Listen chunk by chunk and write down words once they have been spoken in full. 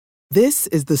This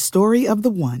is the story of the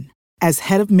one. As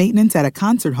head of maintenance at a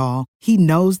concert hall, he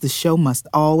knows the show must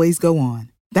always go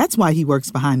on. That's why he works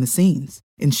behind the scenes,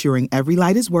 ensuring every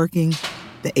light is working,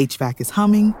 the HVAC is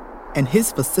humming, and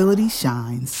his facility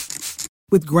shines.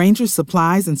 With Grainger's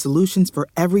supplies and solutions for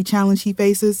every challenge he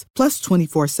faces, plus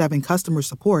 24/7 customer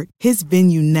support, his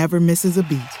venue never misses a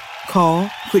beat. Call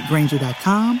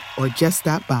quickgrainger.com or just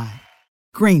stop by.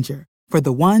 Grainger, for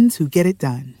the ones who get it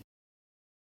done.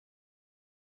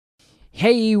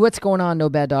 Hey, what's going on, No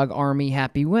Bad Dog Army?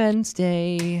 Happy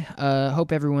Wednesday.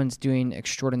 Hope everyone's doing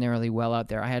extraordinarily well out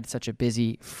there. I had such a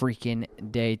busy freaking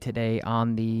day today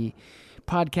on the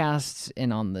podcasts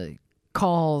and on the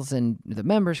calls and the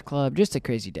members club. Just a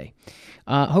crazy day.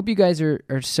 Hope you guys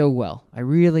are so well. I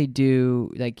really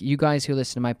do. Like, you guys who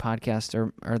listen to my podcast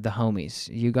are the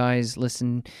homies. You guys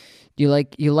listen. You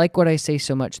like what I say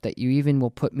so much that you even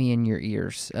will put me in your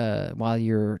ears while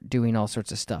you're doing all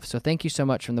sorts of stuff. So thank you so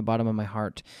much from the bottom of my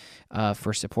heart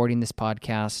for supporting this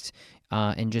podcast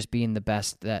and just being the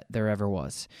best that there ever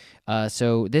was.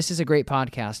 So this is a great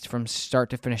podcast from start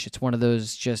to finish. It's one of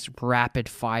those just rapid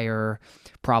fire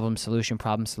problem solution.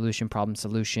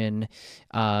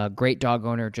 Great dog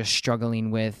owner just struggling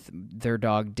with their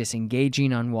dog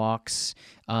disengaging on walks.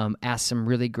 Ask some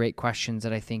really great questions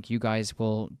that I think you guys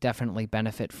will definitely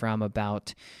benefit from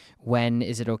about when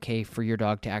is it okay for your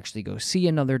dog to actually go see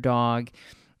another dog,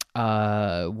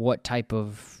 what type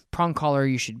of prong collar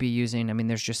you should be using. I mean,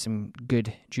 there's just some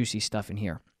good, juicy stuff in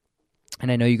here. And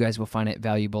I know you guys will find it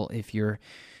valuable if you're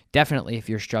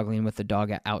struggling with the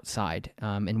dog outside,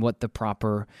 and what the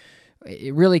proper,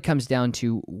 it really comes down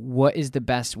to what is the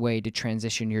best way to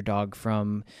transition your dog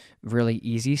from really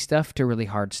easy stuff to really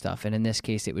hard stuff. And in this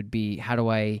case, it would be, how do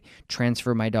I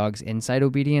transfer my dog's inside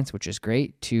obedience, which is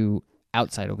great, to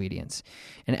outside obedience.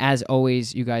 And as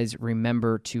always, you guys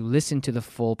remember to listen to the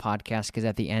full podcast, because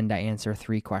at the end I answer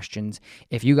 3 questions.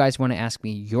 If you guys want to ask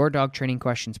me your dog training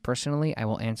questions personally, I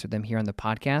will answer them here on the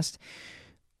podcast.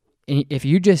 And if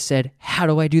you just said, how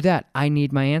do I do that? I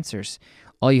need my answers.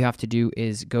 All you have to do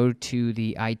is go to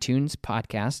the iTunes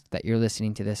podcast that you're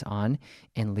listening to this on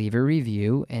and leave a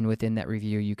review. And within that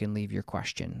review, you can leave your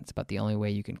question. It's about the only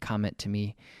way you can comment to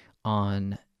me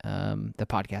on the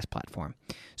podcast platform.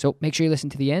 So make sure you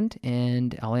listen to the end,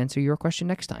 and I'll answer your question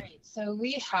next time. Right, so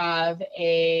we have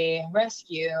a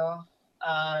rescue.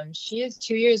 She is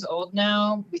 2 years old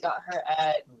now. We got her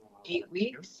at 8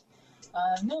 weeks.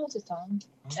 No, it's a Tom.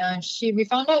 We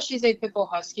found out she's a pit bull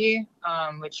husky,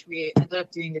 which we ended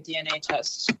up doing the DNA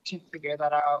test to figure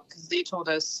that out, because they told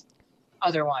us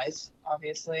otherwise,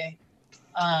 obviously.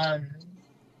 And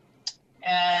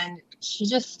she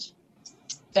just,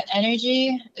 the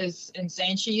energy is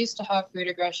insane. She used to have food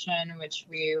aggression, which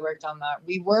we worked on that.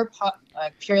 We were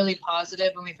purely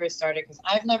positive when we first started, because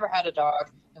I've never had a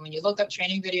dog. And when you look up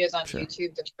training videos on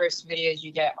YouTube, the first videos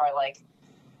you get are like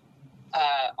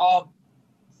all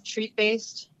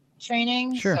treat-based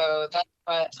training. So that's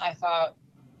what I thought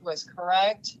was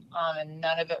correct. And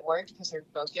none of it worked, because her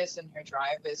focus and her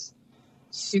drive is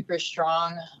super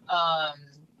strong.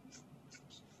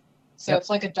 So it's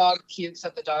like a dog pukes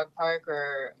at the dog park,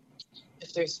 or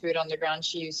if there's food on the ground,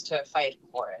 she used to fight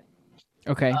for it.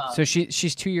 Okay, so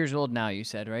she's 2 years old now, you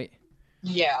said, right?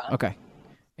 Yeah. Okay,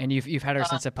 and you've had her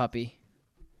since a puppy.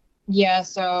 Yeah,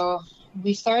 so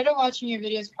we started watching your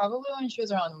videos probably when she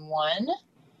was around 1,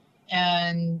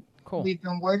 and we've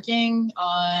been working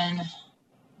on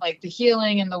like the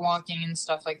healing and the walking and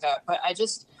stuff like that. But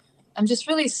I'm just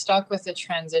really stuck with the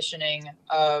transitioning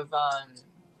of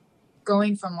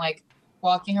going from like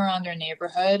walking around our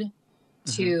neighborhood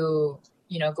to,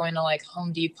 going to like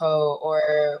Home Depot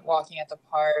or walking at the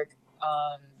park.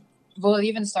 We'll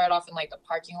even start off in like the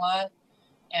parking lot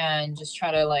and just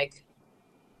try to like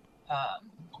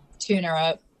tune her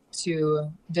up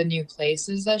to the new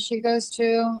places that she goes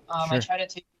to. I try to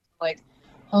take like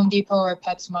Home Depot or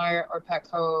PetSmart or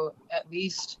Petco at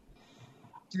least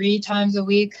 3 times a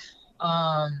week.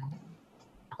 But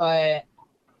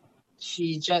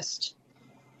she just,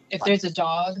 if there's a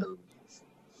dog,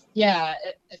 I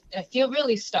feel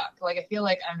really stuck. Like, I feel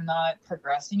like I'm not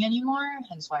progressing anymore.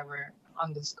 Hence why we're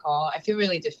on this call. I feel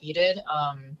really defeated.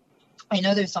 I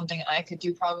know there's something I could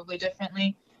do probably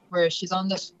differently, where she was on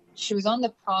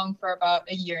the prong for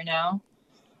about a year now.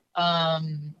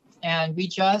 And we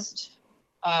just,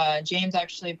 James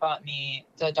actually bought me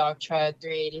the Dog Tread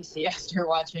 380C after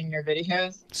watching your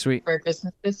videos. Sweet. For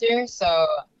Christmas this year. So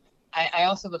I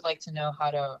also would like to know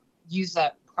how to use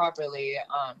that properly,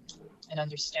 and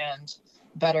understand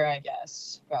better, I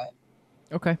guess. But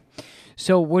okay.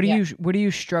 So what are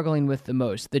you struggling with the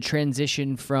most? The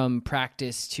transition from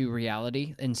practice to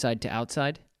reality, inside to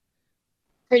outside?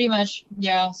 Pretty much,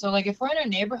 yeah. So like if we're in a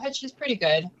neighborhood, she's pretty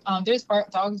good. There's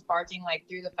dogs barking like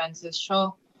through the fences.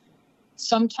 She'll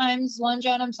sometimes lunge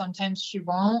at him, sometimes she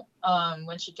won't.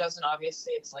 When she doesn't,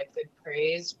 obviously it's like good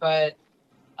praise. But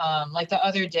like the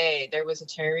other day, there was a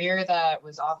terrier that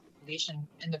was off leash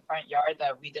in the front yard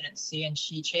that we didn't see, and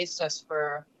she chased us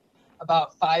for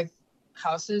about 5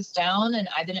 houses down, and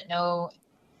I didn't know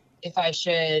if I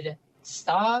should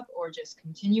stop or just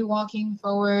continue walking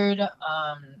forward.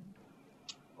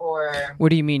 Or what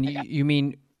do you mean? You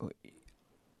mean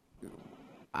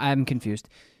I'm confused.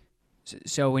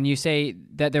 So when you say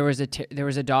that there was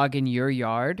a dog in your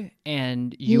yard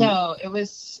and you No, it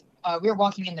was we were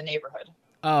walking in the neighborhood.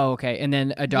 Oh, okay. And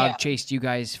then a dog chased you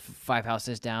guys 5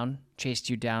 houses down, chased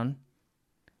you down?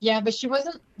 Yeah, but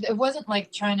it wasn't like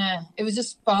it was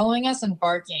just following us and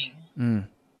barking.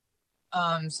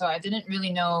 So I didn't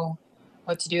really know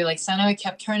what to do. Like Senna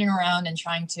kept turning around and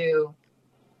trying to,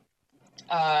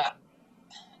 I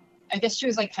guess she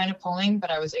was like kind of pulling, but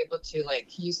I was able to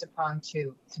like use the prong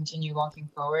to continue walking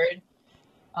forward.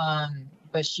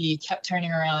 But she kept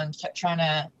turning around, kept trying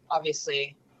to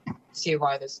obviously see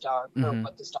why this dog or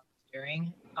what this dog is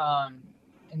doing.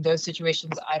 In those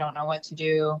situations, I don't know what to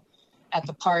do. At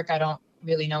the park, I don't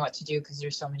really know what to do because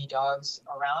there's so many dogs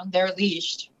around. They're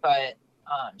leashed, but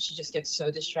she just gets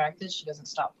so distracted she doesn't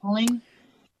stop pulling.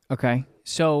 Okay.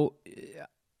 So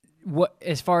what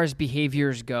as far as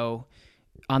behaviors go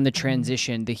on the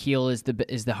transition, the heel is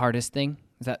the hardest thing?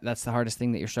 That's the hardest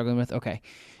thing that you're struggling with? Okay.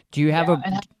 Do you have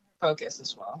and focus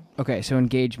as well? Okay, so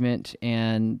engagement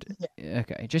and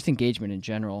okay, just engagement in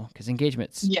general, because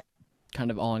engagement's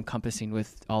kind of all encompassing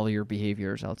with all your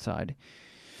behaviors outside.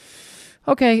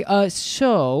 Okay,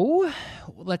 so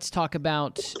let's talk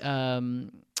about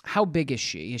how big is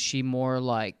she? Is she more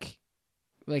like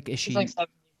is She's she like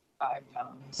 75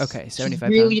 pounds? Okay, 75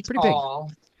 She's really pounds. Pretty tall.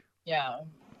 Big. Yeah.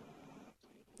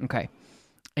 Okay.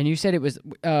 And you said it was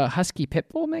husky pit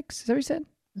bull mix? Is that what you said?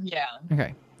 Yeah.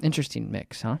 Okay. Interesting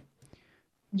mix, huh?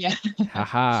 Yeah.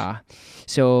 Haha.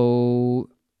 So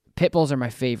pit bulls are my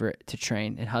favorite to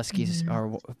train, and huskies are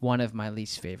one of my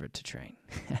least favorite to train.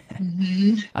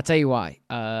 I'll tell you why.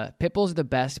 Pit bulls are the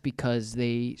best because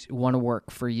they want to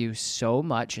work for you so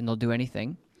much, and they'll do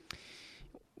anything,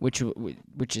 which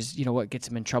is what gets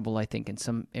them in trouble, I think, in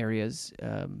some areas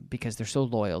because they're so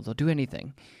loyal. They'll do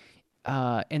anything.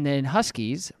 And then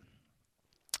huskies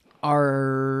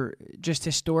are just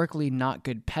historically not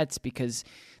good pets because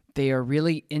they are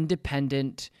really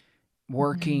independent,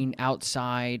 working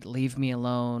outside, leave me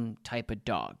alone type of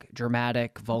dog.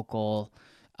 Dramatic, vocal,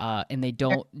 and they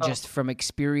don't, just from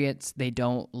experience, they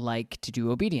don't like to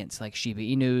do obedience like Shiba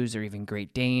Inus or even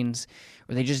Great Danes,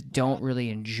 or they just don't really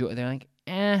enjoy. They're like,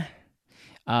 eh.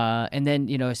 And then,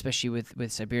 especially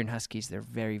with Siberian Huskies, they're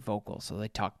very vocal, so they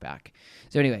talk back.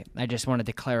 So anyway, I just wanted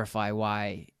to clarify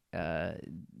why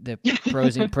the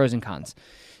pros and cons.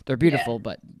 They're beautiful,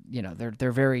 but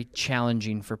they're very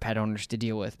challenging for pet owners to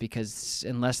deal with because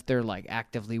unless they're like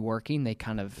actively working, they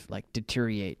kind of like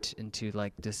deteriorate into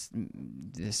like this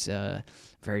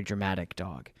very dramatic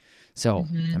dog. So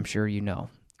I'm sure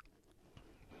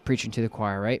preaching to the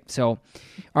choir, right? So, all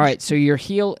right. So your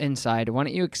heel inside. Why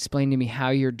don't you explain to me how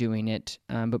you're doing it?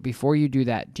 But before you do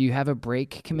that, do you have a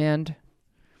break command?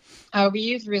 We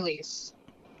use release.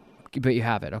 But you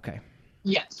have it, okay.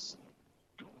 Yes.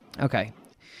 Okay.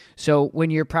 So when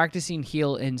you're practicing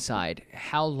heel inside,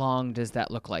 how long does that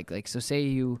look like? Like, so say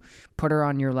you put her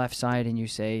on your left side and you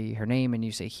say her name and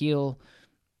you say heel.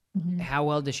 How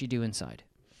well does she do inside?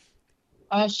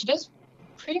 She does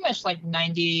pretty much like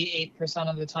 98%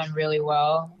 of the time really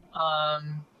well.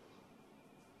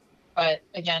 But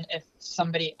again, if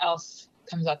somebody else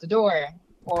comes out the door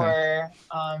or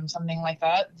something like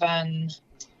that, then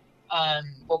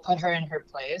we'll put her in her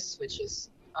place, which is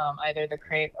either the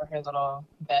crate or her little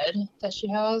bed that she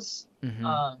has.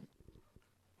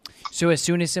 So as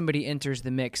soon as somebody enters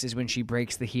the mix is when she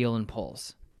breaks the heel and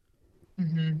pulls.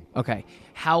 Okay.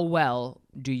 How well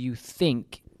do you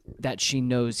think that she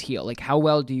knows heel? Like, how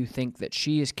well do you think that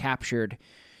she is captured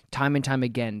time and time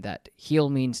again that heel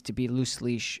means to be loose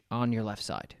leash on your left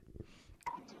side?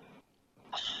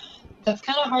 That's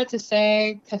kind of hard to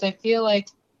say because I feel like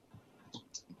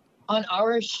on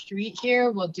our street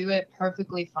here, we'll do it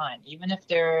perfectly fine. Even if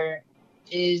there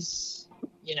is,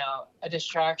 a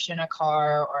distraction, a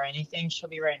car or anything, she'll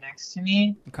be right next to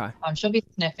me. Okay. She'll be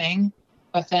sniffing,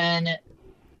 but then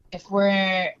if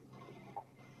we're,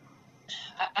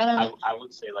 I don't know. I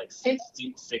would say like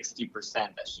 60%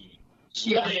 that she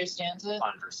understands it.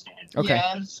 Okay.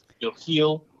 Yeah. You'll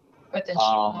heel, but then she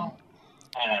won't.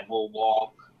 And we'll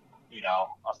walk,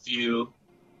 a few,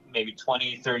 maybe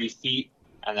 20, 30 feet.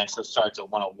 and then she'll start to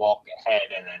want to walk ahead,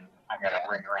 and then I gotta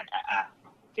bring her in.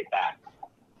 Get back.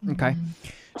 Okay.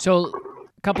 So,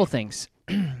 a couple things.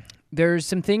 There's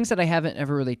some things that I haven't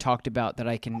ever really talked about that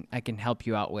I can help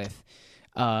you out with,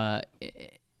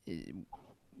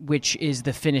 which is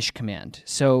the finish command.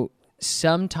 So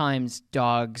sometimes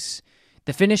dogs,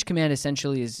 the finish command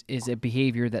essentially is a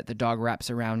behavior that the dog wraps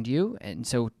around you. And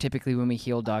so typically when we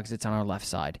heel dogs, it's on our left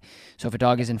side. So if a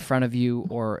dog is in front of you,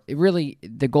 or really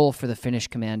the goal for the finish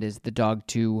command is the dog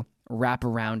to wrap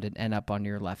around and end up on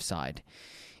your left side.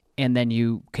 And then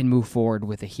you can move forward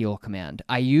with a heel command.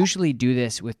 I usually do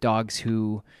this with dogs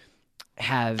who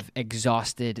have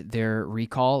exhausted their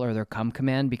recall or their come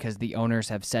command because the owners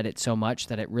have said it so much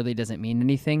that it really doesn't mean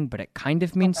anything, but it kind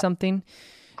of means something.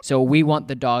 So we want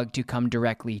the dog to come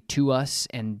directly to us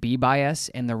and be by us,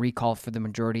 and the recall for the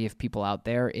majority of people out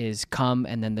there is come,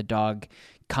 and then the dog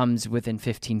comes within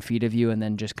 15 feet of you and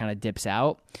then just kind of dips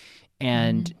out.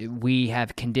 And we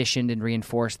have conditioned and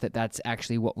reinforced that that's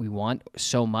actually what we want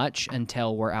so much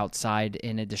until we're outside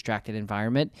in a distracted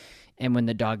environment. And when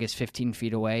the dog is 15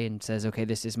 feet away and says, okay,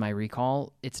 this is my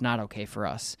recall, it's not okay for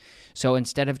us. So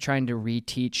instead of trying to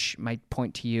reteach, my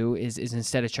point to you is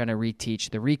instead of trying to reteach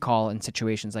the recall in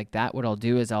situations like that, what I'll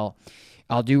do is I'll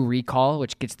do recall,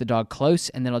 which gets the dog close,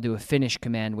 and then I'll do a finish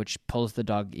command, which pulls the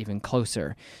dog even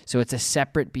closer. So it's a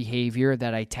separate behavior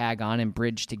that I tag on and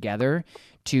bridge together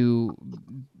to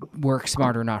work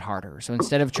smarter, not harder. So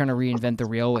instead of trying to reinvent the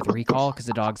wheel with recall, because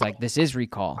the dog's like, this is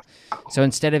recall. So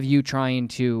instead of you trying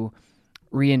to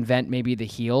reinvent maybe the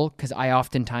heel, because I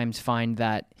oftentimes find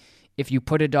that if you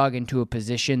put a dog into a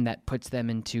position that puts them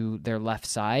into their left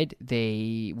side,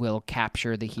 they will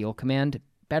capture the heel command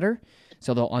better.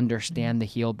 So they'll understand the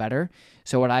heel better.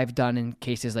 So what I've done in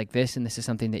cases like this, and this is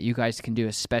something that you guys can do,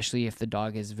 especially if the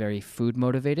dog is very food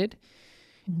motivated,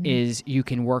 is you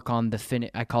can work on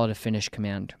I call it a finish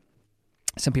command.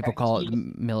 Some people call it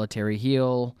military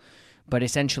heel, but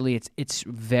essentially it's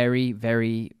very,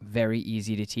 very, very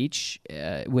easy to teach.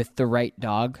 With the right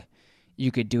dog,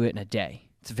 you could do it in a day.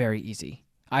 It's very easy.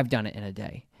 I've done it in a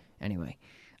day anyway.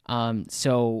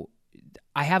 So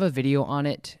I have a video on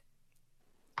it,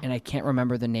 and I can't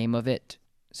remember the name of it,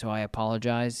 so I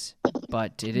apologize.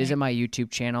 But it is in my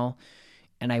YouTube channel,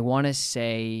 and I want to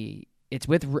say it's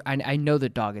with, I know the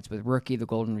dog, it's with Rookie, the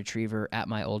Golden Retriever, at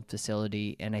my old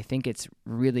facility, and I think it's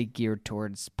really geared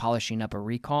towards polishing up a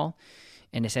recall.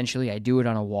 And essentially I do it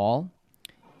on a wall,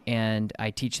 and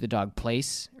I teach the dog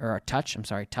touch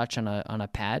on a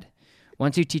pad.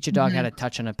 Once you teach a dog how to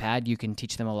touch on a pad, you can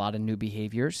teach them a lot of new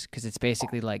behaviors, because it's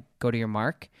basically like go to your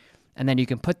mark, and then you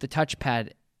can put the touch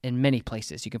pad in many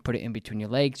places. You can put it in between your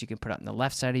legs, you can put it on the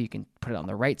left side of you, you can put it on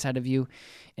the right side of you.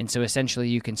 And so essentially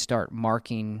you can start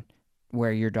marking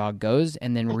where your dog goes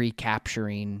and then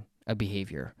recapturing a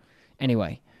behavior.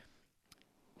 Anyway,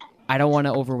 I don't want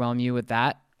to overwhelm you with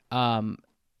that. I'll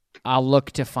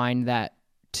look to find that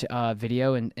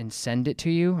video and send it to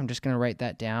you. I'm just going to write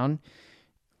that down.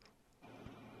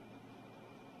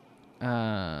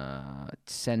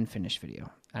 Send finish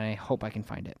video. And I hope I can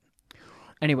find it.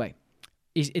 Anyway,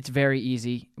 it's very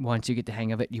easy once you get the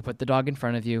hang of it. You put the dog in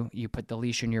front of you. You put the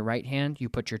leash in your right hand. You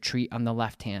put your treat on the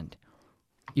left hand.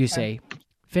 You say,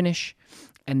 finish,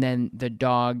 and then the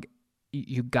dog,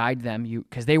 you guide them,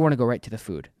 because they want to go right to the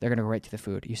food. They're going to go right to the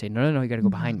food. You say, no, you got to go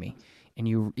behind me. And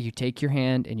you take your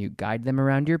hand and you guide them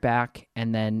around your back,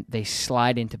 and then they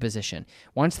slide into position.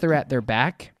 Once they're at their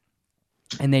back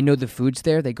and they know the food's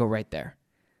there, they go right there.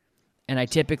 And I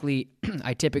typically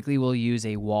will use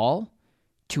a wall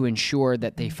to ensure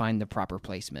that they find the proper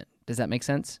placement. Does that make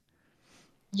sense?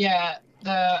 Yeah,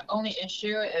 the only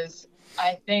issue is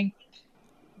I think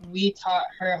we taught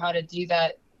her how to do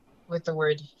that with the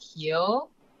word heel.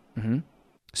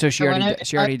 So she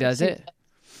already does it?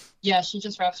 Yeah, she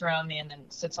just wraps around me and then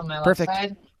sits on my Perfect. left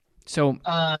side. So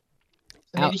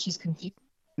maybe she's confused.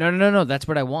 No. That's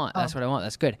what I want. That's what I want.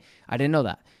 That's good. I didn't know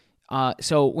that.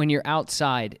 So when you're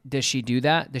outside, does she do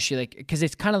that? Does she because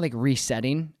it's kind of like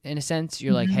resetting in a sense.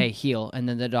 You're like, hey, heel. And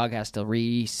then the dog has to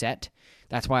reset.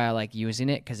 That's why I like using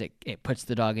it, because it puts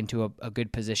the dog into a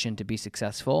good position to be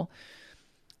successful.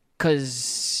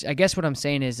 Because I guess what I'm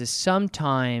saying is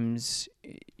sometimes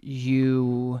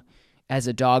you, as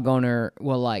a dog owner,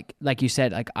 will like you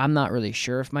said, like I'm not really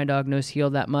sure if my dog knows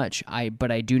heel that much. But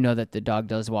I do know that the dog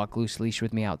does walk loose leash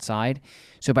with me outside.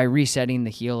 So by resetting the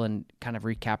heel and kind of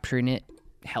recapturing it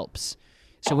helps.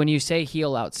 So when you say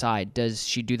heel outside, does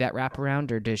she do that wraparound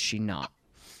or does she not?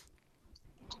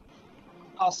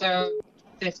 Also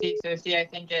 50-50. I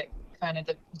think it kind of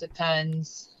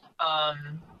depends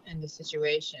in the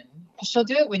situation. She'll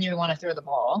do it when you want to throw the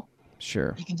ball.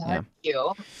 Sure. You can tell her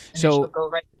heel, and so then she'll go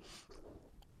right.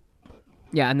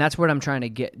 Yeah, and that's what I'm trying to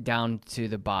get down to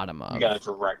the bottom of. You gotta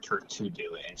direct her to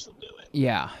do it, and she'll do it.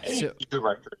 Yeah. And so, you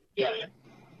direct her. Yeah.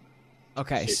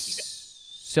 Okay.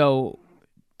 So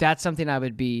that's something I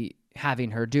would be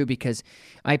having her do, because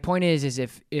my point is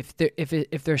if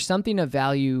there's something of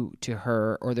value to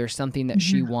her, or there's something that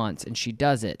she wants and she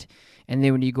does it, and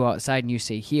then when you go outside and you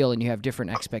say heel and you have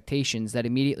different expectations, that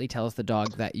immediately tells the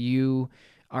dog that you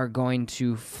are going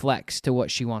to flex to what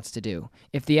she wants to do.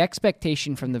 If the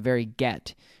expectation from the very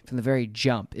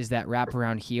jump is that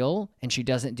wraparound heel and she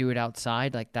doesn't do it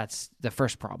outside, like that's the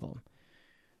first problem.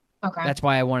 Okay. That's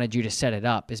why I wanted you to set it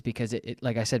up, is because it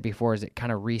like I said before, is it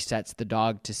kind of resets the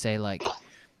dog to say, like,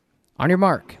 on your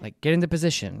mark, like get into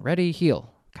position, ready,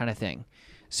 heel kind of thing.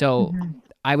 So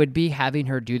I would be having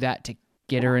her do that to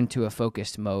get her into a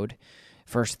focused mode.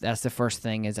 First, that's the first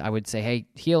thing, is I would say, hey,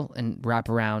 heel and wrap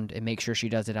around and make sure she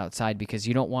does it outside, because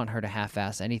you don't want her to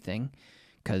half-ass anything,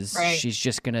 because she's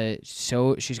just going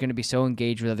to be so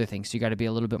engaged with other things. So you got to be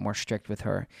a little bit more strict with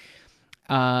her.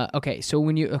 So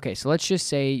let's just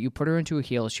say you put her into a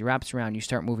heel, she wraps around, you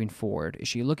start moving forward. Is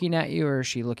she looking at you, or is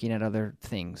she looking at other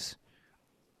things?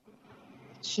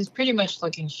 She's pretty much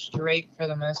looking straight for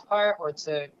the most part, or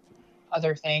to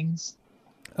other things.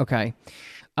 Okay.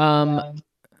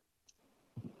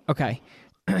 Okay.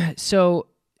 So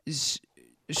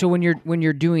when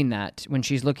you're doing that, when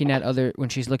she's looking at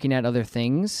other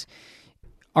things,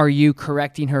 are you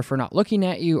correcting her for not looking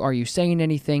at you? Are you saying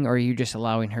anything? Or are you just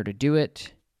allowing her to do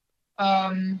it?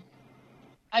 I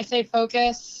say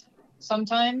focus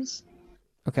sometimes.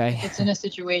 Okay. If it's in a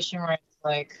situation where it's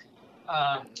like,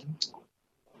 I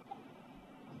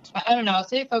don't know, I'll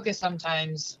say focus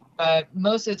sometimes, but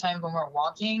most of the time when we're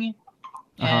walking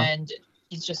and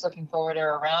he's just looking forward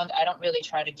or around, I don't really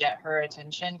try to get her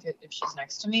attention if she's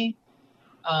next to me.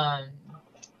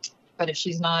 But if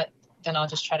she's not, then I'll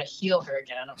just try to heel her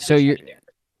again.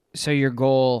 So your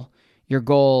goal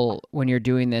when you're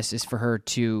doing this is for her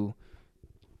to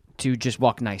just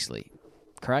walk nicely,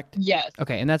 correct? Yes.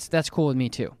 Okay, and that's cool with me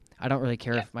too. I don't really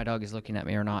care if my dog is looking at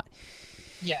me or not.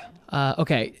 Yeah.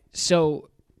 Okay, so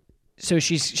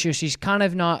she's kind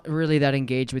of not really that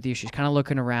engaged with you. She's kind of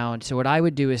looking around. So what I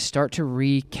would do is start to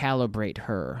recalibrate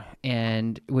her.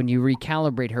 And when you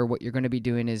recalibrate her, what you're going to be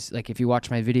doing is, like, if you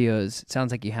watch my videos, it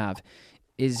sounds like you have,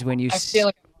 is when you... I feel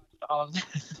like I've watched all of them.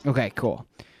 Okay, cool.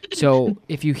 So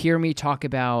if you hear me talk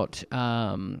about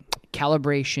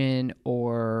calibration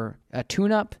or a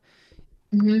tune-up,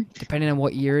 depending on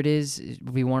what year it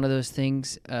will be one of those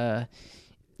things.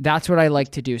 That's what I like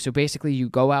to do. So basically you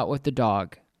go out with the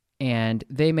dog, and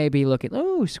they may be looking,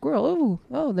 oh, squirrel,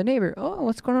 oh, the neighbor, oh,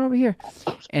 what's going on over here?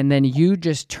 And then you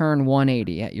just turn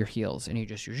 180 at your heels, and you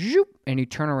just zoop, and you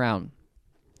turn around,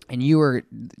 and you are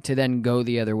to then go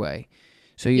the other way.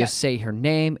 So you say her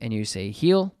name, and you say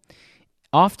heel.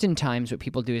 Oftentimes what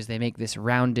people do is they make this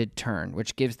rounded turn,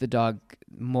 which gives the dog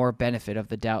more benefit of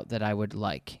the doubt that I would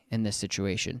like in this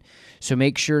situation. So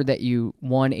make sure that you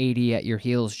 180 at your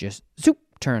heels, just zoop,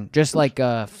 turn, just like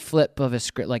a flip of a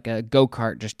script, like a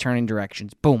go-kart, just turning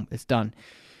directions. Boom, it's done.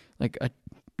 Like a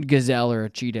gazelle or a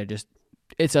cheetah, just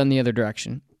it's on the other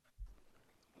direction.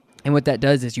 And what that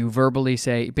does is you verbally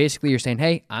say, basically you're saying,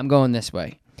 hey, I'm going this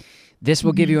way. This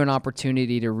will give you an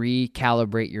opportunity to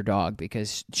recalibrate your dog,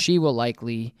 because she will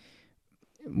likely,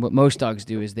 what most dogs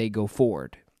do is they go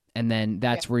forward. And then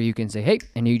that's where you can say, hey,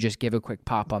 and you just give a quick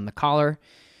pop on the collar.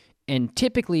 And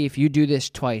typically, if you do this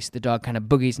twice, the dog kind of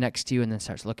boogies next to you and then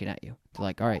starts looking at you. They're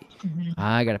like, all right,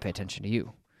 I got to pay attention to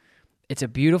you. It's a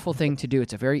beautiful thing to do.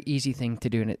 It's a very easy thing to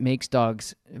do, and it makes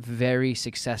dogs very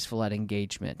successful at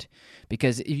engagement.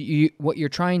 Because what you're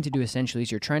trying to do essentially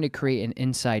is you're trying to create an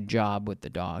inside job with the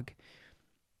dog.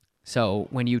 So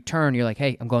when you turn, you're like,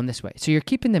 hey, I'm going this way. So you're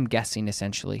keeping them guessing,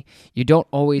 essentially. You don't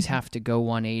always have to go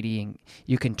 180. And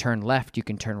you can turn left. You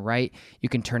can turn right. You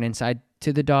can turn inside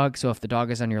to the dog. So if the dog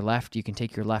is on your left, you can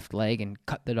take your left leg and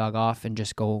cut the dog off and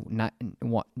just go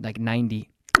like 90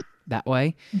 that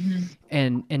way.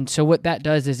 And so what that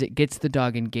does is it gets the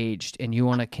dog engaged, and you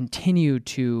want to continue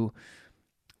to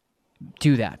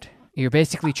do that. You're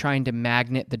basically trying to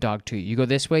magnet the dog to you. You go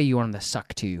this way, you want them to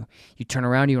suck to you. You turn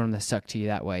around, you want them to suck to you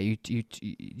that way.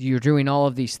 You're doing all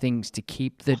of these things to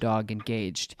keep the dog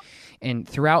engaged. And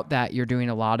throughout that, you're doing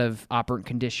a lot of operant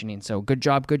conditioning. So good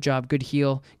job, good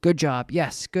heel, good job,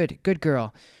 yes, good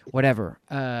girl, whatever.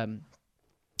 And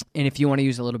if you want to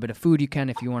use a little bit of food, you can.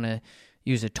 If you want to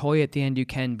use a toy at the end, you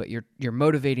can. But you're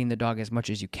motivating the dog as much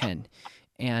as you can.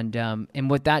 And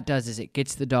what that does is it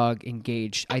gets the dog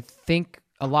engaged. I think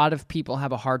a lot of people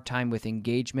have a hard time with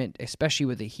engagement, especially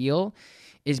with a heel,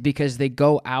 is because they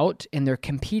go out and they're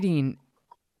competing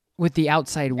with the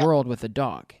outside world with a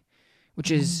dog,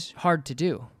 which is hard to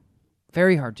do,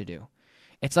 very hard to do.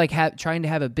 It's like trying to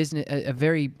have a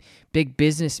very big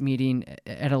business meeting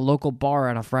at a local bar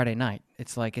on a Friday night.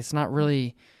 It's like, it's not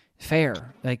really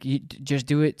fair. Like, you just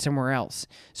do it somewhere else.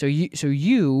 So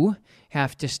you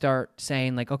have to start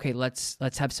saying like, okay, let's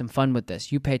have some fun with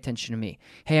this. You pay attention to me.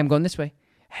 Hey, I'm going this way.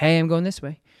 Hey, I'm going this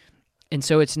way. And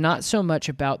so it's not so much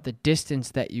about the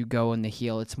distance that you go in the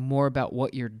heel. It's more about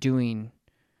what you're doing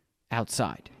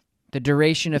outside. The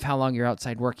duration of how long you're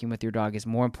outside working with your dog is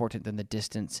more important than the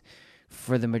distance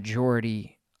for the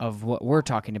majority of what we're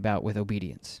talking about with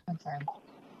obedience. Okay.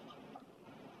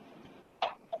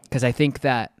 Because I think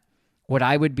that what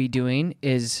I would be doing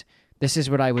is, this is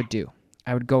what I would do.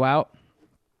 I would go out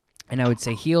and I would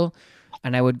say heel,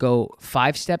 and I would go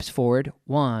 5 steps forward.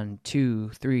 1, 2,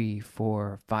 3,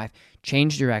 4, 5.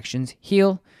 Change directions,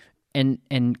 heel,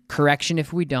 and correction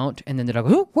if we don't. And then the dog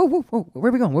goes, whoa, whoa, whoa, where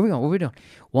are we going? Where are we going? What are we doing?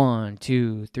 1,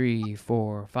 2, 3,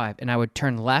 4, 5. And I would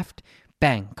turn left,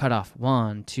 bang, cut off.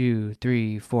 1, 2,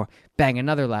 3, 4, bang,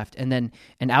 another left. And then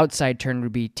an outside turn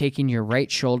would be taking your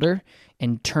right shoulder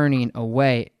and turning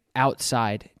away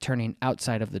outside, turning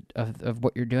outside of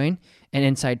what you're doing. An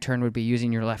inside turn would be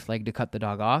using your left leg to cut the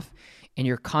dog off. And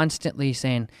you're constantly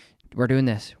saying, we're doing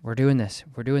this, we're doing this,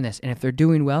 we're doing this. And if they're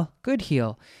doing well, good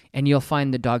heel. And you'll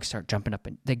find the dogs start jumping up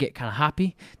and they get kind of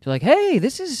happy. They're like, hey,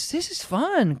 this is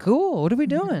fun, cool. What are we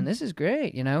doing? This is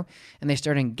great, you know? And they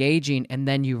start engaging, and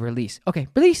then you release. Okay,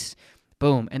 release.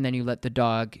 Boom. And then you let the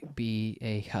dog be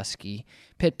a husky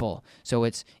pit bull. So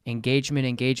it's engagement,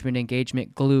 engagement,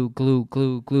 engagement, glue, glue,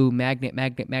 glue, glue, magnet,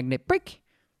 magnet, magnet, break.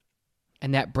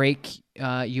 And that break,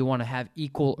 you want to have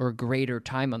equal or greater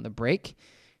time on the break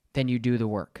than you do the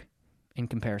work in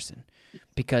comparison.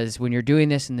 Because when you're doing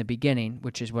this in the beginning,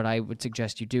 which is what I would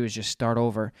suggest you do, is just start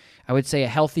over. I would say a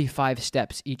healthy 5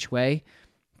 steps each way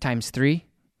times 3,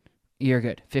 you're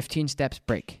good. 15 steps,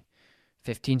 break.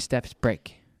 15 steps,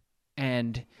 break.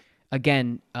 And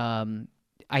again,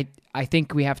 I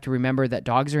think we have to remember that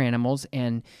dogs are animals,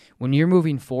 and when you're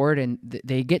moving forward and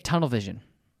they get tunnel vision,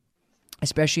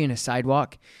 especially in a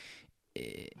sidewalk,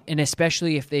 and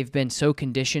especially if they've been so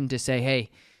conditioned to say,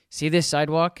 hey, see this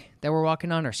sidewalk that we're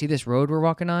walking on, or see this road we're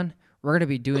walking on? We're going to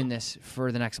be doing this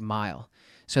for the next mile.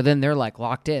 So then they're like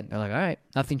locked in. They're like, all right,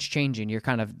 nothing's changing. You're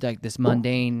kind of like this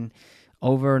mundane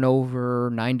over and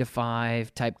over 9 to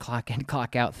 5 type clock in,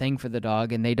 clock out thing for the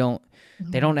dog, and they don't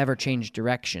ever change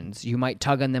directions. You might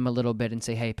tug on them a little bit and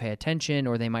say, hey, pay attention,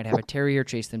 or they might have a terrier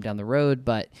chase them down the road,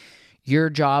 but your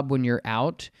job when you're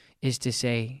out is to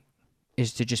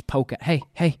just poke at, hey,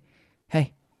 hey,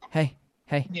 hey, hey,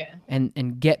 hey, yeah,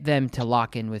 and get them to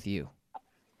lock in with you.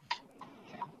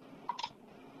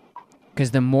 Because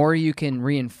the more you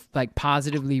can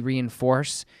positively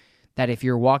reinforce that if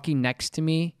you're walking next to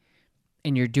me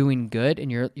and you're doing good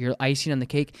and you're icing on the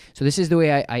cake. So this is the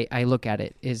way I look at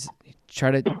it, is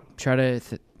try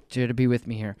to be with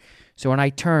me here. So when I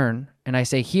turn and I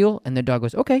say heel and the dog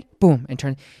goes, okay, boom, and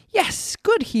turn, yes,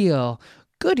 good heel,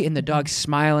 good. And the dog's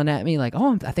smiling at me like,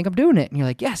 oh, I think I'm doing it. And you're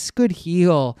like, yes, good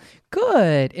heel,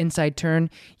 good. Inside turn,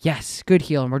 yes, good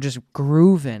heel. And we're just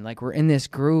grooving, like we're in this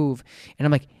groove. And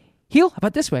I'm like, heel, how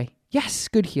about this way? Yes,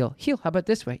 good heel. Heel, how about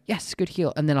this way? Yes, good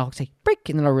heel. And then I'll say break,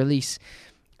 and then I'll release.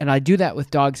 And I do that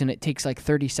with dogs, and it takes like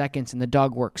 30 seconds, and the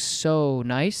dog works so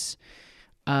nice.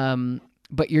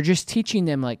 But you're just teaching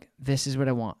them, like, this is what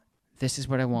I want. This is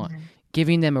what I want. Mm-hmm.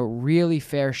 Giving them a really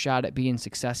fair shot at being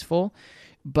successful.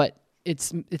 But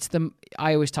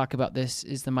I always talk about this,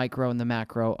 is the micro and the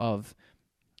macro of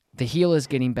the heel is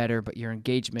getting better, but your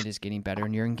engagement is getting better.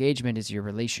 And your engagement is your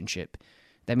relationship.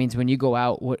 That means when you go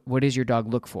out, what does your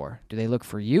dog look for? Do they look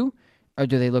for you, or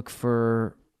do they look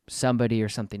for somebody or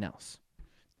something else?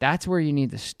 That's where you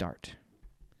need to start.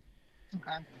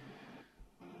 Okay.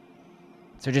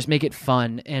 So just make it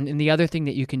fun. And the other thing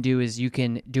that you can do is you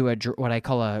can do what I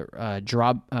call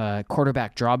a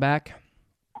quarterback drawback,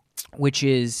 which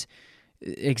is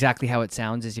exactly how it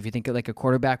sounds. Is if you think of like a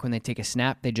quarterback, when they take a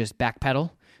snap, they just backpedal.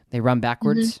 They run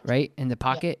backwards, right, in the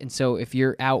pocket. Yeah. And so if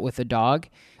you're out with a dog,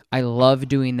 I love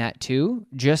doing that too.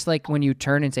 Just like when you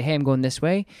turn and say, hey, I'm going this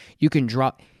way, you can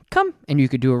drop, come, and you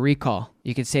could do a recall.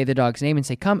 You could say the dog's name and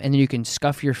say, come, and then you can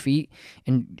scuff your feet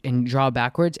and draw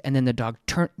backwards, and then the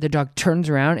dog turns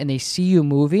around, and they see you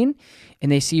moving, and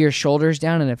they see your shoulders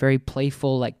down in a very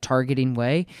playful, like, targeting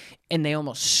way, and they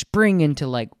almost spring into,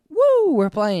 like, woo, we're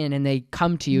playing, and they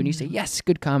come to you, and you say, yes,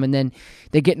 good come, and then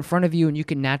they get in front of you, and you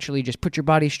can naturally just put your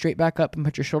body straight back up and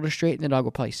put your shoulders straight, and the dog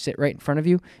will probably sit right in front of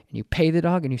you, and you pay the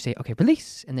dog, and you say, okay,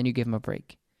 release, and then you give him a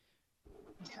break.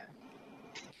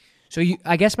 So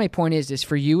I guess my point is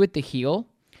for you with the heel,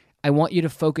 I want you to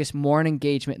focus more on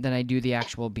engagement than I do the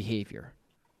actual behavior.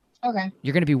 Okay.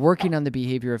 You're going to be working on the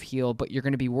behavior of heel, but you're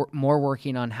going to be more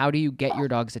working on how do you get your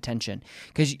dog's attention,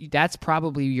 because that's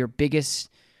probably your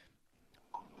biggest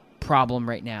problem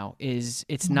right now. Is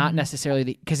it's not necessarily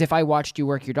because if I watched you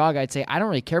work your dog, I'd say I don't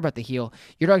really care about the heel.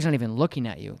 Your dog's not even looking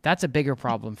at you. That's a bigger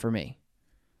problem for me.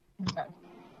 Okay.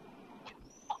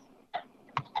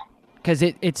 Because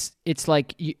it's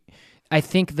like I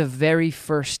think the very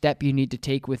first step you need to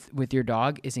take with your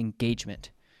dog is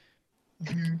engagement.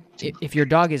 Mm-hmm. If your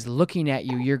dog is looking at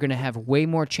you, you're going to have way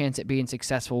more chance at being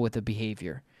successful with the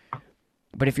behavior.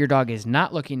 But if your dog is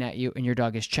not looking at you and your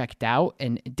dog is checked out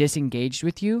and disengaged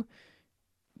with you,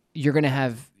 you're going to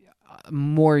have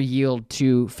more yield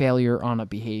to failure on a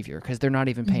behavior because they're not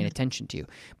even paying attention to you.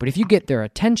 But if you get their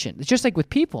attention, it's just like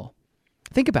with people.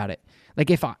 Think about it. Like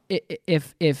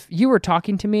if you were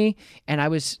talking to me and I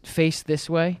was faced this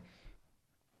way,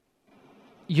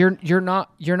 you're not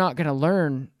going to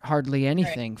learn hardly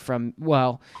anything from,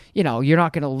 well, you're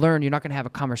not going to learn, you're not going to have a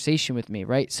conversation with me,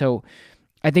 right? So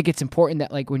I think it's important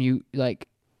that like when you like,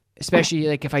 especially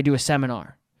like if I do a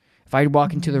seminar, if I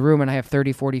walk into the room and I have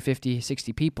 30, 40, 50,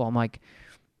 60 people, I'm like,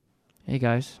 hey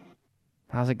guys,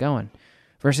 how's it going?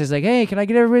 Versus like, hey, can I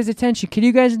get everybody's attention? Can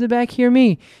you guys in the back hear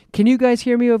me? Can you guys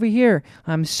hear me over here?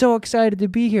 I'm so excited to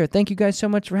be here. Thank you guys so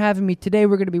much for having me. Today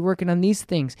we're going to be working on these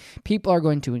things. People are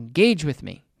going to engage with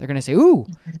me. They're going to say, ooh,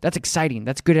 that's exciting.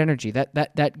 That's good energy.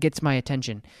 That gets my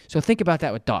attention. So think about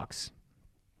that with dogs.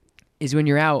 Is when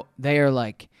you're out, they are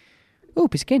like, ooh,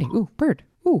 piece of candy. Ooh, bird.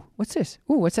 Ooh, what's this?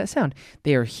 Ooh, what's that sound?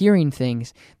 They are hearing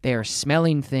things. They are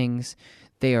smelling things.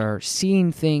 They are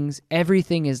seeing things.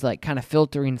 Everything is like kind of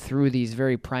filtering through these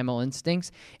very primal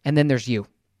instincts. And then there's you.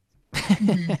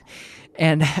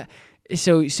 And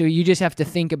so you just have to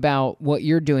think about what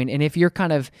you're doing. And if you're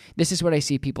kind of, this is what I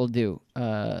see people do,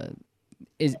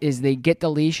 is they get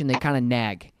the leash and they kind of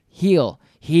nag. Heel,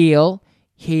 heel,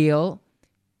 heel,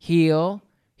 heel,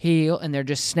 heel. And they're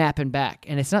just snapping back.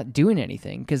 And it's not doing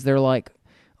anything because they're like,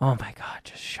 oh my God,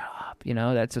 just shut up.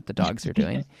 That's what the dogs are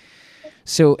doing.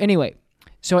 So anyway.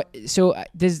 So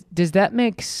does that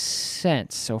make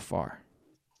sense so far?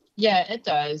 Yeah, it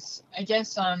does. I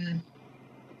guess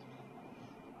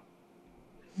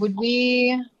would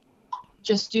we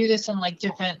just do this in like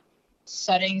different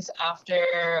settings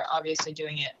after obviously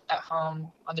doing it at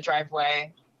home on the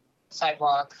driveway,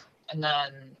 sidewalk, and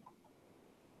then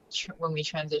when we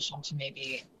transition to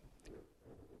maybe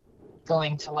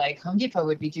going to like Home Depot,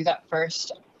 would we do that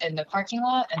first in the parking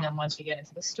lot and then once we get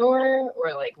into the store,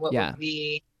 or like what would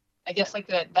we, I guess like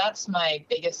that's my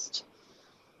biggest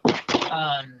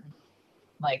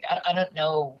like I don't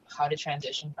know how to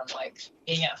transition from like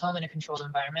being at home in a controlled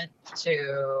environment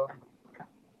to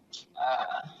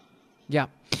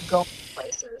go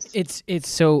places. It's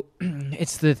so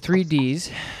it's the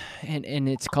 3Ds and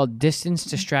it's called distance,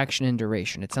 distraction, and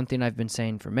duration. It's something I've been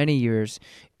saying for many years,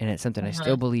 and it's something I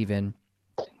still believe in.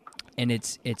 And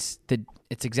it's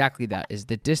exactly that, is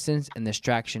the distance and the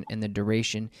distraction and the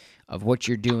duration of what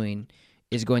you're doing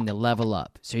is going to level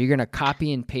up. So you're going to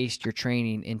copy and paste your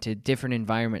training into different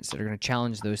environments that are going to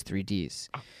challenge those 3Ds.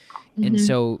 And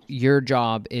so your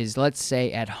job is, let's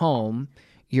say at home,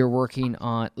 you're working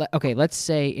on, let's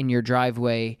say in your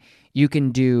driveway, you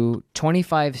can do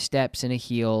 25 steps in a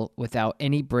heel without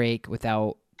any break,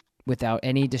 without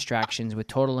any distractions, with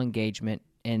total engagement,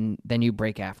 and then you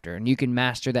break after. And you can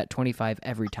master that 25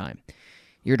 every time.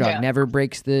 Your dog never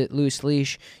breaks the loose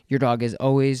leash. Your dog is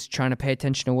always trying to pay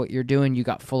attention to what you're doing. You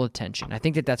got full attention. I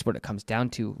think that's what it comes down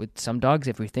to with some dogs,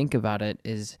 if we think about it,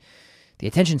 is the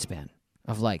attention span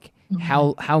of like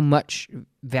how much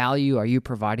value are you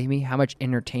providing me? How much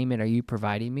entertainment are you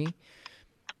providing me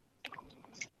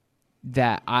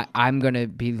that I'm going to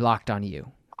be locked on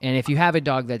you? And if you have a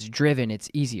dog that's driven, it's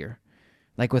easier.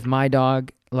 Like with my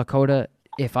dog, Lakota,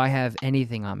 if I have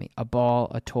anything on me, a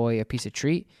ball, a toy, a piece of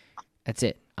treat, that's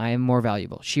it. I am more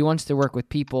valuable. She wants to work with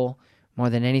people more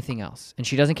than anything else, and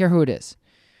she doesn't care who it is.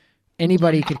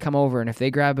 Anybody could come over, and if they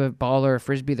grab a ball or a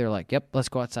frisbee, they're like, yep, let's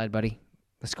go outside, buddy.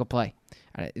 Let's go play.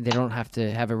 They don't have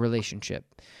to have a relationship.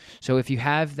 So if you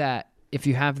have that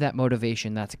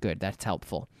motivation, that's good. That's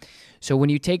helpful. So when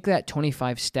you take that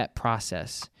 25-step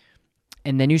process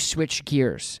and then you switch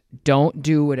gears, don't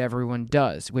do what everyone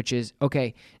does, which is,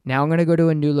 okay, now I'm going to go to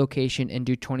a new location and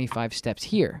do 25 steps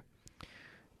here.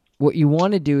 What you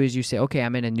want to do is you say, okay,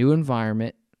 I'm in a new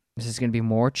environment. This is going to be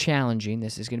more challenging.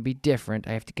 This is going to be different.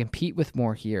 I have to compete with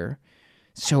more here.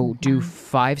 So do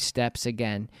 5 steps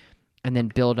again, and then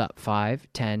build up 5,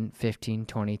 10, 15,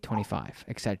 20, 25,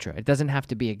 etc. It doesn't have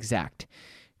to be exact.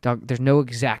 There's no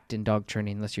exact in dog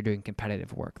training unless you're doing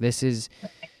competitive work. This is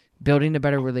building a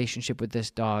better relationship with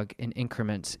this dog in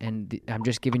increments. And I'm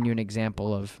just giving you an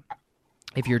example of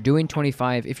if you're doing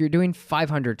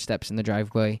 500 steps in the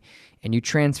driveway and you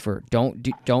transfer,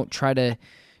 don't try to,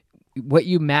 what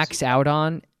you max out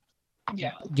on.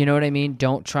 Yeah. You know what I mean?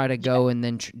 Don't try to go and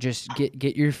then just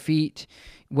get your feet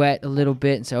wet a little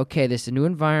bit and say, okay, this is a new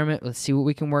environment. Let's see what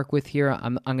we can work with here.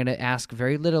 I'm going to ask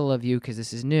very little of you because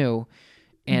this is new.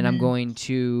 And I'm going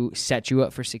to set you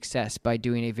up for success by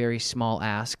doing a very small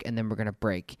ask, and then we're going to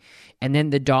break. And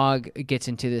then the dog gets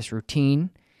into this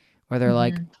routine where they're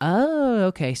like, oh,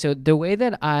 okay. So the way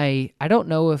that I don't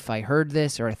know if I heard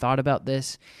this or I thought about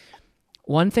this.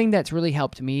 One thing that's really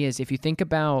helped me is if you think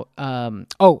about,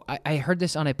 I heard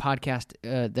this on a podcast.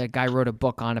 The guy wrote a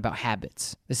book on about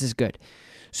habits. This is good.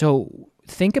 So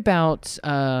think about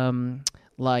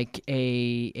like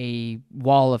a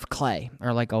wall of clay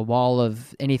or like a wall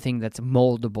of anything that's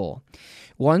moldable.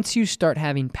 Once you start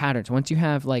having patterns, once you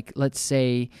have like, let's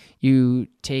say you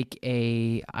take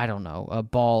a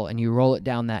ball and you roll it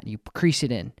down that and you crease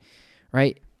it in,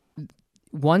 right?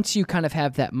 Once you kind of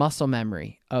have that muscle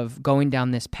memory of going down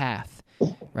this path,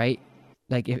 right?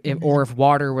 Like if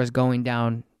water was going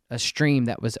down a stream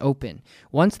that was open,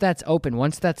 once that's open,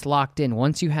 once that's locked in,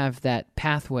 once you have that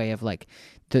pathway of like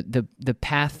the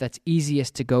path that's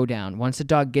easiest to go down, once the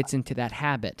dog gets into that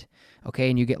habit, okay,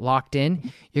 and you get locked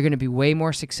in, you're going to be way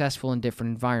more successful in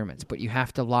different environments, but you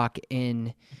have to lock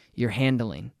in your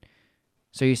handling.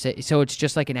 So it's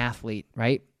just like an athlete,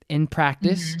 right? In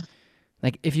practice,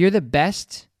 like if you're the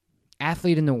best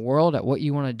athlete in the world at what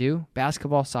you want to do,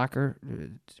 basketball, soccer,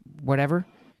 whatever,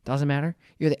 doesn't matter.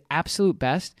 You're the absolute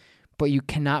best, but you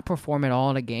cannot perform at all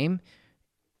in a game.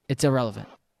 It's irrelevant.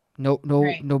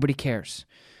 Right. Nobody cares.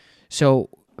 So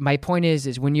my point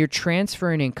is when you're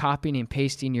transferring and copying and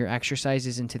pasting your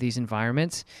exercises into these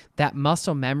environments, that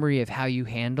muscle memory of how you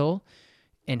handle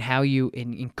and how you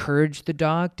encourage the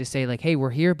dog to say like, hey, we're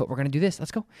here, but we're going to do this.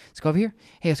 Let's go over here.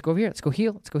 Hey, let's go over here. Let's go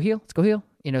heel. Let's go heel. Let's go heel.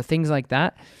 Things like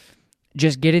that.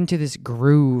 Just get into this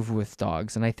groove with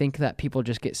dogs. And I think that people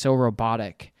just get so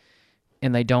robotic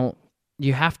and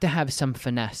you have to have some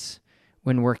finesse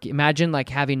when working. Imagine like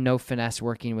having no finesse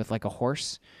working with like a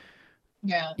horse.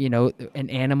 Yeah. An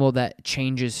animal that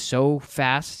changes so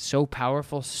fast, so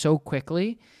powerful, so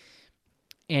quickly.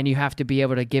 And you have to be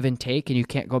able to give and take, and you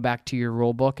can't go back to your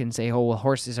rule book and say, oh, well,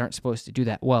 horses aren't supposed to do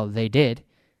that. Well, they did.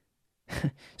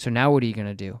 So now what are you going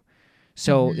to do?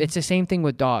 So it's the same thing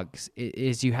with dogs,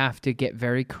 is you have to get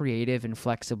very creative and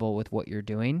flexible with what you're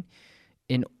doing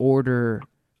in order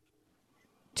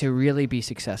to really be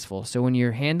successful. So when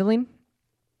you're handling,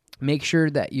 make sure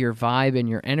that your vibe and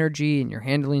your energy and your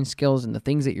handling skills and the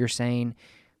things that you're saying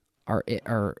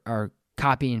are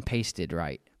copy and pasted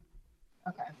right.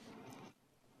 Okay.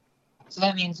 So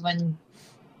that means when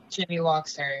Jimmy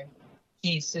walks her,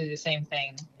 he needs to do the same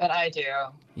thing that I do.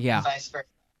 Yeah. And vice versa.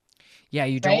 Yeah,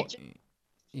 you don't. Right?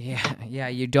 Yeah,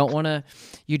 you don't want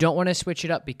to switch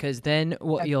it up, because then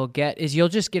what you'll get is you'll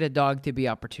just get a dog to be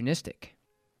opportunistic.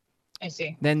 I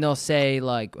see. Then they'll say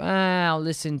like, I'll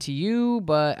listen to you,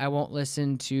 but I won't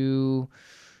listen to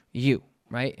you,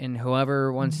 right? And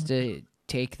whoever wants to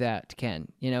take that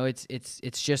can.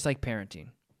 It's just like parenting.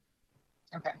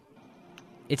 Okay.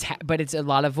 But it's a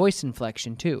lot of voice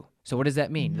inflection too. So what does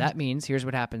that mean? That means here's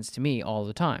what happens to me all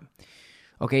the time.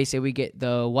 Okay, so we get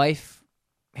the wife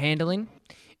handling,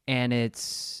 and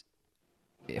it's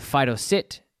Fido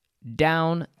sit,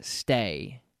 down,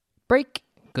 stay, break,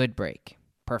 good break,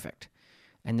 perfect.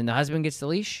 And then the husband gets the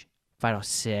leash. Fido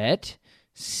sit,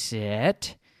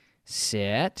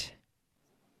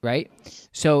 right?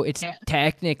 So it's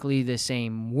technically the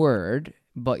same word,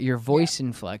 but your voice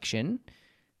inflection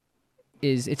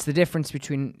it's the difference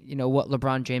between, what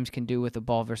LeBron James can do with a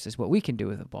ball versus what we can do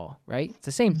with a ball, right? It's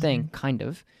the same thing, kind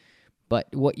of,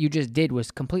 but what you just did was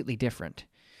completely different.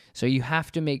 So you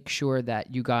have to make sure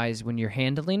that you guys, when you're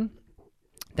handling,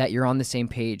 that you're on the same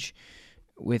page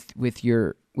with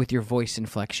your voice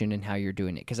inflection and how you're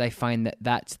doing it, because I find that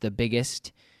that's the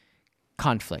biggest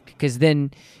conflict. Because then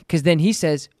he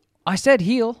says, I said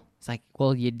heel. It's like,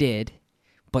 well, you did,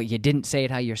 but you didn't say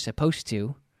it how you're supposed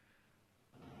to.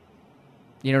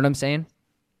 You know what I'm saying?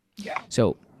 Yeah.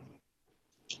 So,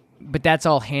 but that's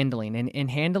all handling. And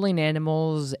handling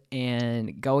animals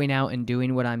and going out and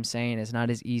doing what I'm saying is not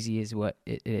as easy as what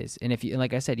it is. And if you,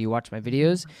 like I said, you watch my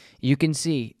videos, you can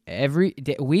see every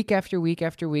day, week after week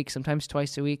after week, sometimes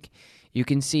twice a week, you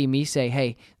can see me say,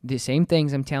 hey, the same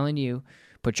things I'm telling you.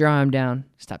 Put your arm down,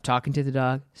 stop talking to the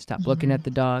dog, stop looking at the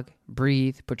dog,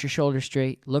 breathe, put your shoulder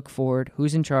straight, look forward,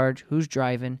 who's in charge, who's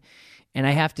driving. And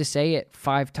I have to say it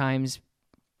 5 times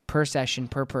per session,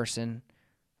 per person,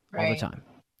 all the time.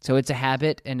 So it's a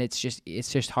habit, and it's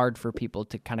just hard for people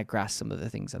to kind of grasp some of the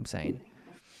things I'm saying.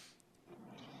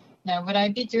 Now, would I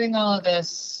be doing all of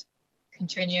this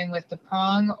continuing with the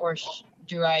prong, or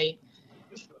do I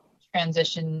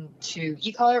transition to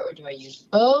e-collar, or do I use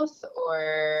both,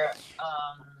 or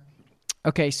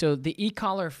Okay, so the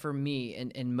e-collar for me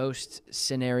in most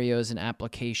scenarios and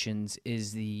applications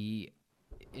is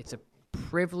it's a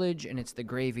privilege, and it's the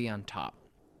gravy on top.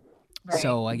 Right.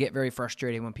 So I get very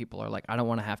frustrated when people are like, I don't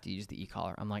want to have to use the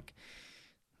e-collar. I'm like,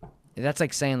 that's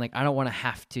like saying, like, I don't want to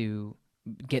have to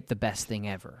get the best thing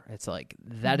ever. It's like,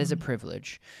 that is a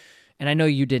privilege. And I know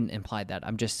you didn't imply that.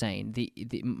 I'm just saying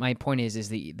my point is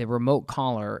the remote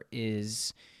collar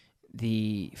is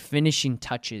the finishing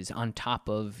touches on top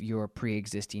of your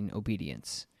pre-existing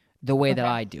obedience, the way that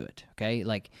I do it. Okay.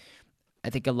 Like,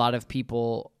 I think a lot of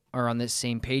people are on the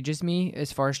same page as me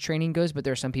as far as training goes, but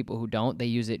there are some people who don't. They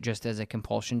use it just as a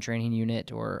compulsion training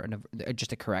unit or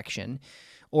just a correction,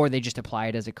 or they just apply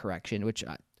it as a correction, which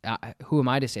who am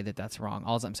I to say that that's wrong?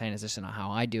 All I'm saying is this is not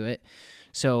how I do it.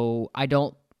 So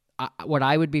what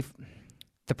I would be,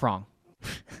 the prong.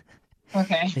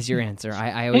 Okay. Is your answer.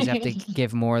 I always have to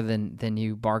give more than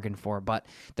you bargain for, but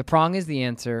the prong is the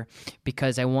answer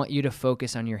because I want you to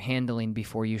focus on your handling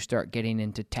before you start getting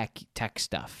into tech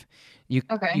stuff. You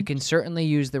can certainly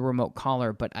use the remote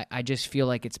collar, but I just feel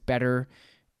like it's better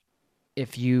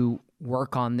if you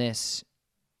work on this,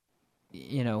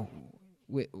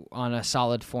 on a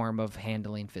solid form of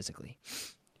handling physically.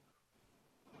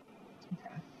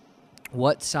 Okay.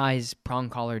 What size prong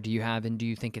collar do you have, and do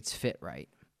you think it's fit right?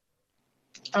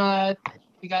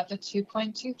 We got the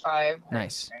 2.25.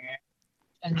 Nice.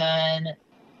 And then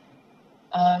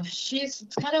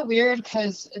it's kind of weird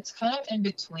because it's kind of in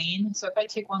between. So if I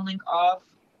take one link off,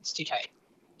 it's too tight.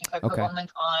 If I put one link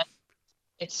on,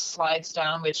 it slides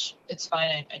down, which it's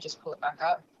fine. I just pull it back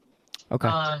up. Okay.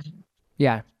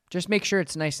 Yeah. Just make sure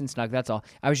it's nice and snug. That's all.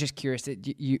 I was just curious that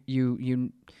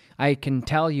you I can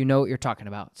tell you know what you're talking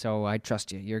about. So I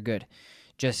trust you. You're good.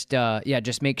 Just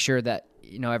make sure that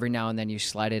every now and then you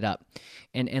slide it up.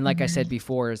 And like I said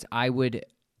before, is I would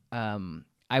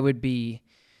be,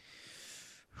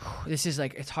 this is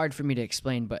like, it's hard for me to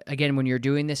explain, but again, when you're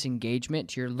doing this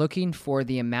engagement, you're looking for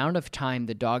the amount of time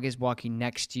the dog is walking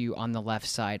next to you on the left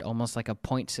side, almost like a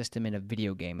point system in a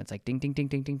video game. It's like ding, ding, ding,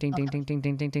 ding, ding, ding, ding, ding, ding,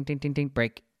 ding, ding, ding, ding, ding, ding,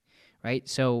 break, right?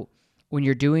 So when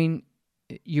you're doing,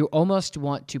 you almost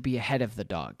want to be ahead of the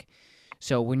dog.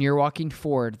 So when you're walking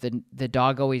forward, the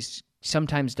dog always,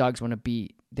 sometimes dogs want to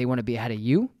be ahead of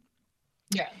you.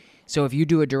 Yeah. So if you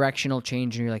do a directional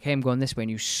change and you're like, hey, I'm going this way,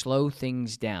 and you slow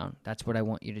things down, that's what I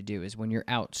want you to do is when you're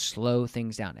out, slow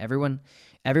things down. Everyone,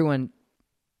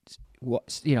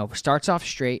 starts off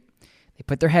straight. They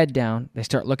put their head down. They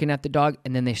start looking at the dog,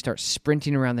 and then they start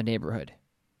sprinting around the neighborhood.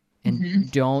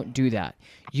 And don't do that.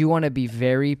 You want to be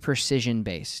very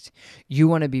precision-based. You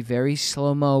want to be very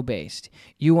slow-mo based.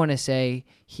 You want to say,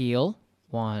 heel,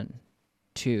 1,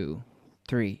 2,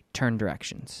 3, turn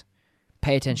directions.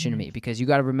 Pay attention to me, because you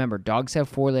got to remember, dogs have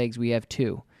 4 legs, we have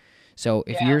 2. So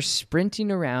if you're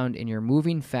sprinting around and you're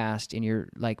moving fast and you're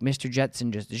like Mr.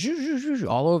 Jetson, just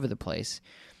all over the place,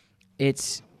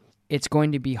 it's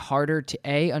going to be harder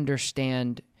to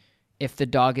understand if the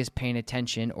dog is paying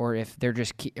attention or if you're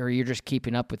just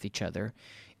keeping up with each other.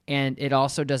 And it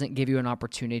also doesn't give you an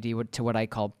opportunity to what I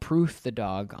call proof the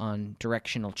dog on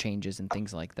directional changes and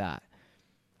things like that.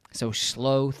 So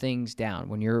slow things down.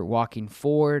 When you're walking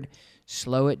forward,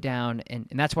 slow it down. And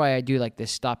that's why I do like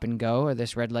this stop and go, or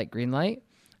this red light, green light,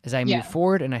 as I move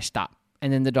forward and I stop.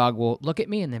 And then the dog will look at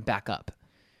me and then back up.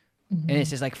 And it's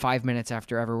just like 5 minutes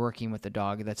after ever working with a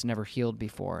dog that's never healed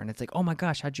before. And it's like, oh my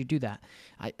gosh, how'd you do that?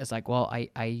 I was like, well,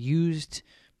 I used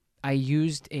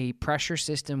a pressure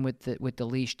system with the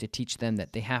leash to teach them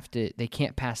that they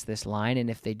can't pass this line. And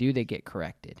if they do, they get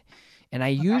corrected. And I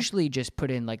usually just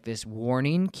put in like this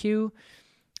warning cue.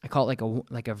 I call it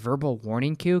like a verbal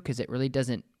warning cue, because it really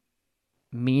doesn't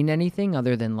mean anything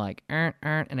other than like, and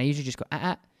I usually just go,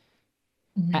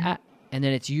 and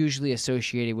then it's usually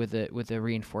associated with a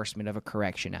reinforcement of a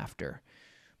correction after.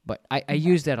 But I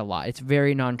use that a lot. It's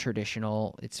very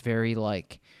non-traditional. It's very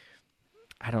like,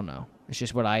 I don't know. It's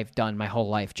just what I've done my whole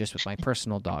life just with my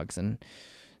personal dogs. And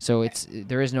so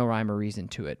there is no rhyme or reason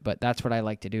to it. But that's what I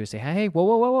like to do, is say, hey,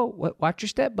 whoa, watch your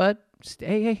step, bud.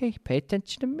 Hey, pay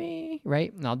attention to me,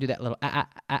 right? And I'll do that little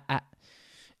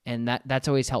and that's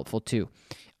always helpful too.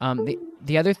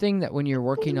 The other thing that when you're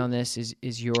working on this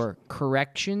is your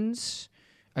corrections.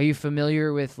 Are you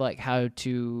familiar with like how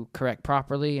to correct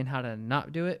properly and how to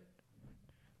not do it?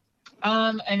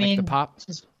 I mean, the pop?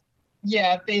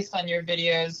 Yeah, based on your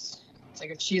videos, it's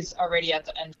like if she's already at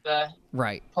the end of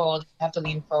the hold, you have to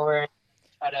lean forward,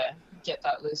 try to get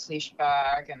that loose leash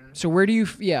back. And so where do you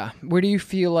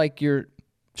feel like you're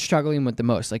struggling with the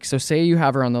most? Like, so say you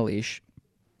have her on the leash.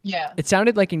 Yeah. It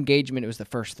sounded like engagement was the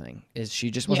first thing, is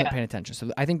she just wasn't paying attention.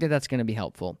 So I think that that's going to be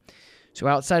helpful. So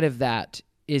outside of that,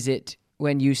 is it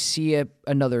when you see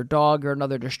another dog or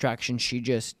another distraction, she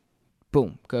just,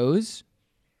 boom, goes?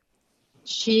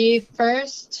 She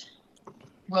first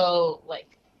will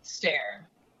like stare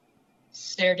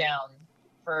down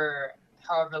for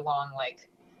however long, like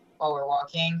while we're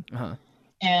walking.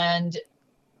 And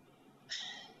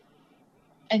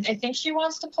I think she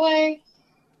wants to play.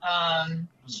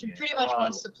 She pretty much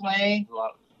wants to play. A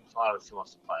lot of she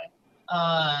wants to play.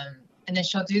 And then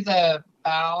she'll do the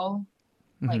bow,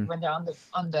 like when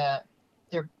they're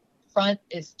their front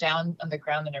is down on the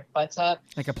ground and their butt's up.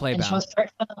 Like a play bow. And she'll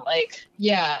start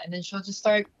and then she'll just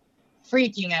start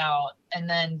freaking out. And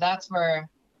then that's where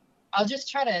I'll just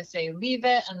try to say, leave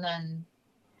it, and then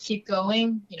keep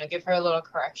going, give her a little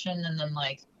correction, and then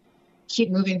like keep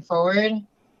moving forward.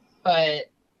 But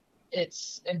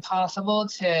it's impossible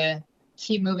to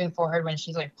keep moving forward when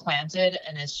she's like planted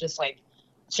and it's just like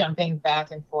jumping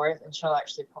back and forth, and she'll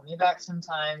actually pull me back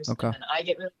sometimes. Okay. And then I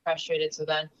get really frustrated. So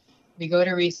then we go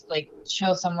to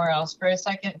chill somewhere else for a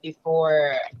second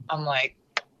before I'm like,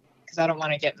 because I don't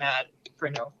want to get mad for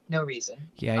no reason.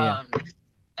 Yeah.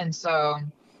 And so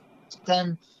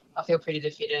then I'll feel pretty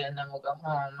defeated, and then we'll go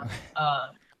home.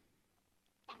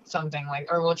 Something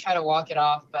like, or we'll try to walk it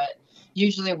off. But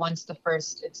usually once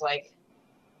it's like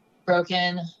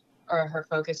broken, or her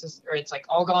focus is, or it's like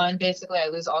all gone, basically, I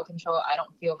lose all control. I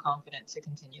don't feel confident to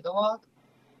continue the walk.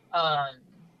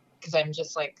 Because I'm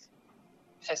just like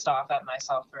pissed off at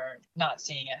myself for not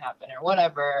seeing it happen or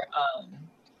whatever.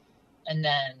 And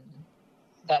then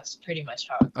that's pretty much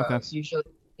how it goes. Okay. Usually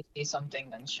if you see something,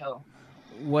 then she'll.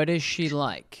 What is she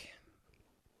like?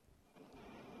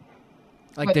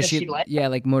 Like, what does she like? Yeah,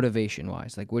 like motivation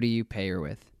wise. Like, what do you pay her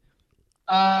with?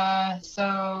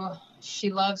 So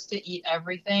she loves to eat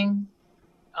everything.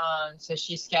 So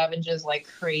she scavenges like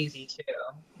crazy too.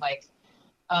 Like,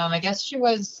 I guess she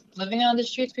was living on the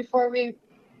streets before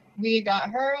we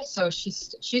got her. So she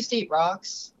used to eat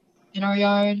rocks in our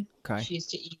yard. Okay. She used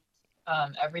to eat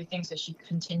everything. So she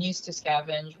continues to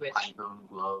scavenge with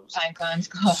pine cones,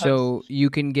 gloves. So you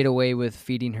can get away with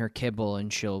feeding her kibble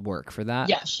and she'll work for that?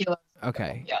 Yeah, she loves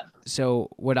Okay. Yeah. So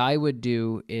what I would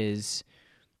do is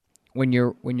when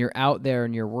you're out there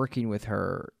and you're working with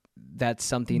her, that's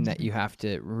something that you have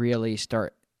to really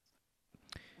start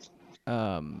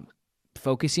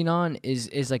focusing on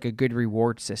is like a good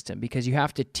reward system, because you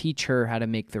have to teach her how to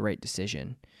make the right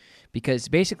decision. Because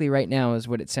basically right now is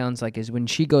what it sounds like is when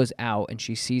she goes out and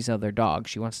she sees other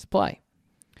dogs, she wants to play.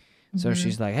 So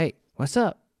she's like, hey, what's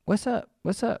up? What's up?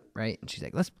 What's up? Right? And she's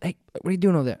like, hey, what are you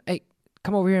doing over there? Hey,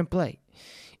 come over here and play.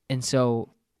 And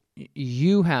so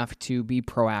you have to be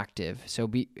proactive.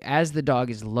 So as the dog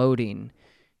is loading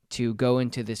to go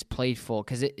into this playful,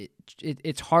 because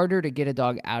it's harder to get a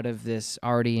dog out of this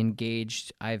already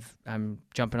engaged. I'm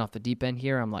jumping off the deep end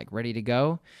here. I'm like ready to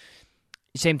go.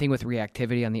 Same thing with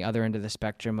reactivity on the other end of the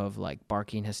spectrum of like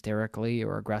barking hysterically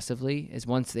or aggressively, is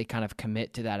once they kind of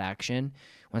commit to that action,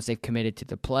 once they've committed to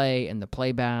the play and the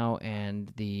play bow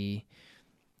and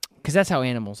because that's how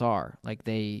animals are. Like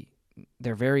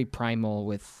they're very primal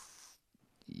with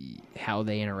how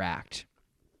they interact.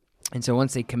 And so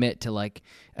once they commit to like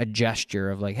a gesture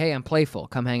of like, hey, I'm playful,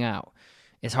 come hang out,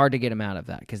 it's hard to get them out of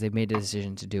that because they've made a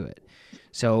decision to do it.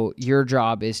 So your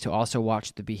job is to also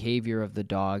watch the behavior of the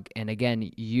dog. And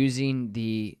again,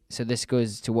 so this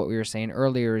goes to what we were saying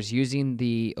earlier, is using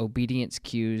the obedience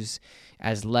cues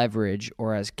as leverage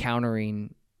or as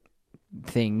countering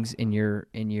things in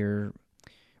your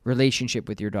relationship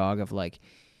with your dog of like,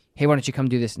 hey, why don't you come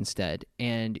do this instead?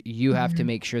 And you have to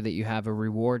make sure that you have a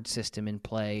reward system in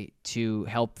play to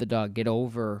help the dog get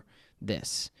over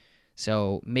this.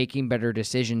 So making better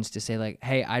decisions to say like,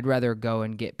 hey, I'd rather go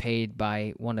and get paid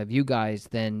by one of you guys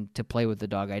than to play with the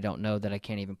dog I don't know that I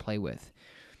can't even play with.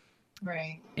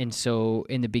 Right. And so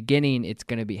in the beginning, it's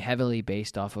going to be heavily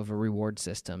based off of a reward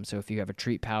system. So if you have a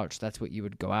treat pouch, that's what you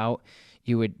would go out.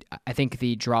 I think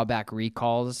the drawback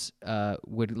recalls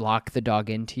would lock the dog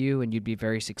into you, and you'd be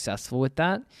very successful with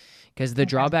that, because the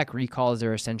drawback recalls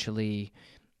are essentially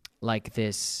like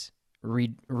this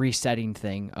resetting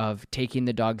thing of taking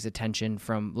the dog's attention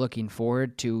from looking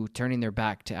forward to turning their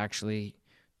back to actually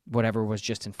whatever was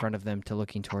just in front of them to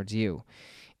looking towards you.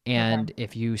 And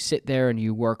if you sit there and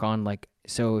you work on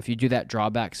so if you do that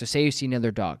drawback, so say you see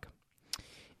another dog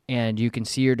and you can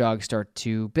see your dog start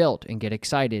to build and get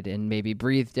excited and maybe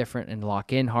breathe different and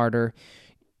lock in harder,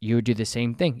 you would do the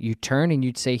same thing. You turn and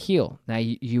you'd say heel. Now,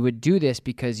 you would do this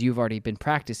because you've already been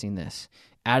practicing this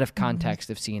out of context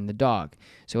of seeing the dog.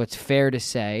 So it's fair to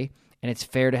say, and it's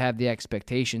fair to have the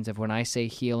expectations of when I say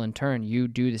heel and turn, you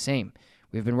do the same.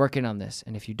 We've been working on this.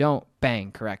 And if you don't,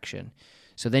 bang, correction.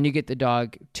 So then you get the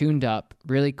dog tuned up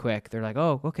really quick. They're like,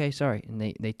 oh, okay, sorry. And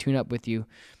they tune up with you.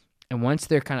 And once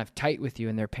they're kind of tight with you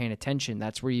and they're paying attention,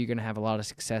 that's where you're going to have a lot of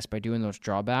success by doing those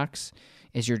drawbacks,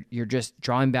 is you're just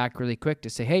drawing back really quick to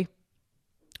say, hey,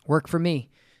 work for me.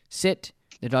 Sit.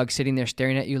 The dog's sitting there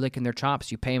staring at you, licking their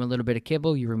chops. You pay him a little bit of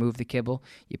kibble, you remove the kibble.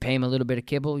 You pay him a little bit of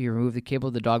kibble, you remove the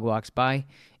kibble. The dog walks by,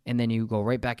 and then you go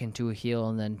right back into a heel,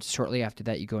 and then shortly after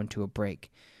that, you go into a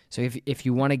break. So if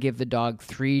you want to give the dog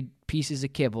 3 pieces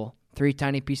of kibble, 3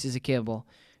 tiny pieces of kibble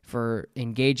for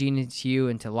engaging into you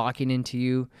and to locking into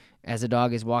you as a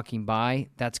dog is walking by,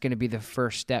 that's going to be the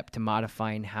first step to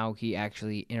modifying how he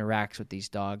actually interacts with these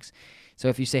dogs. So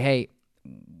if you say, hey,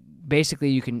 basically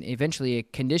you can eventually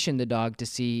condition the dog to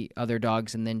see other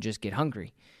dogs and then just get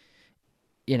hungry,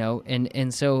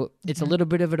 and so it's a little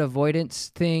bit of an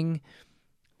avoidance thing,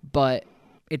 but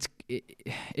it's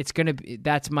going to be,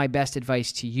 that's my best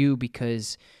advice to you,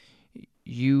 because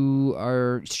you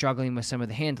are struggling with some of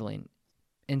the handling.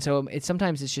 And so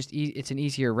sometimes it's just it's an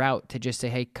easier route to just say,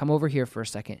 hey, come over here for a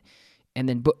second, and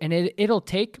then it'll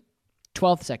take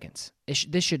 12 seconds.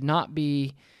 This should not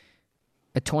be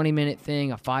a 20-minute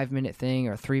thing, a 5-minute thing,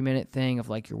 or a 3-minute thing of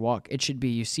like your walk. It should be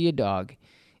you see a dog,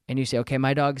 and you say, okay,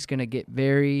 my dog's going to get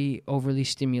very overly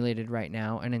stimulated right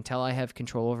now, and until I have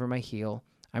control over my heel,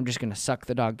 I'm just going to suck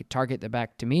the dog, target the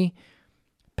back to me,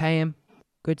 pay him,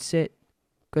 good sit,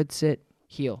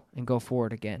 heel, and go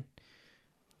forward again.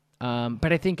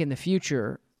 But I think in the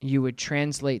future, you would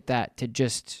translate that to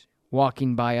just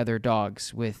walking by other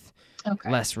dogs with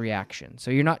less reaction.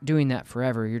 So you're not doing that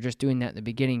forever. You're just doing that in the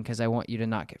beginning because I want you to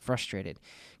not get frustrated.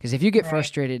 Because if you get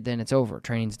frustrated, then it's over.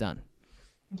 Training's done.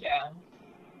 Yeah.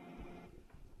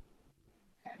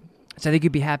 So I think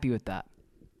you'd be happy with that.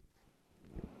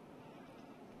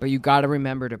 But you got to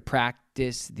remember to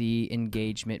practice the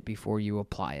engagement before you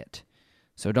apply it.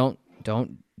 So don't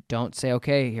say,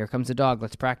 okay, here comes the dog,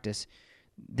 let's practice.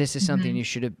 This is something you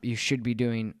should be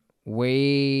doing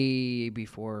way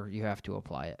before you have to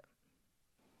apply it.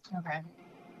 Okay.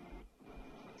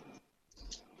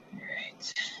 All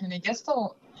right. And I guess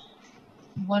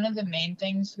one of the main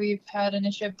things we've had an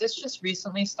issue of, this just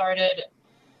recently started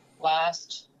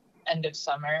last end of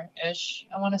summer-ish,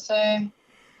 I want to say,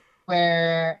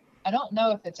 where I don't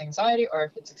know if it's anxiety or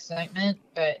if it's excitement,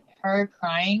 but her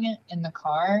crying in the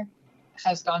car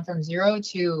has gone from 0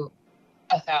 to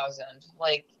 1,000,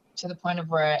 like to the point of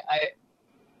where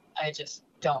I just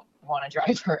don't want to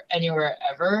drive her anywhere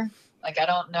ever. Like, I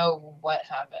don't know what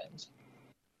happened.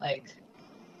 Like,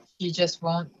 she just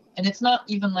won't. And it's not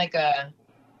even like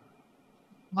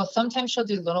sometimes she'll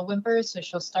do little whimpers. So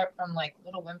she'll start from like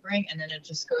little whimpering, and then it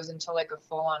just goes into like a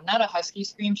full on, not a husky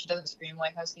scream. She doesn't scream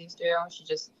like huskies do. She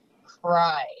just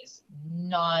cries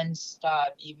nonstop,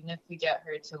 even if we get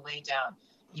her to lay down,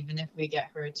 even if we get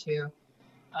her to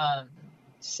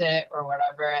sit or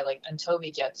whatever, like until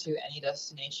we get to any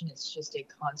destination, it's just a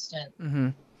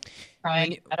constant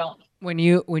crying. When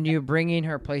you're bringing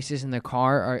her places in the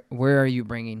car, where are you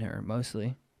bringing her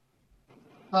mostly?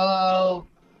 Oh,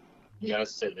 yeah,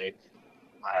 Civic.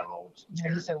 I have old.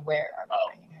 You said where are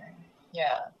we bringing her?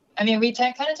 Yeah, I mean we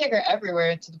kind of take her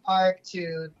everywhere, to the park,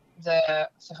 to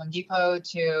Home Depot,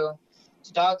 to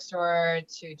dog store,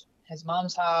 to his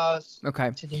mom's house,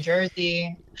 to New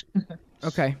Jersey.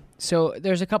 Okay, so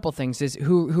there's a couple things. Is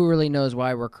who really knows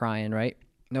why we're crying, right?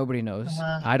 Nobody knows.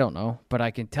 I don't know, but I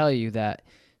can tell you that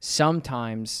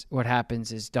sometimes what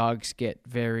happens is dogs get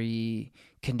very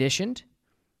conditioned.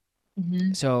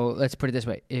 So let's put it this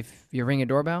way: if you ring a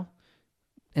doorbell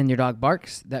and your dog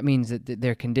barks, that means that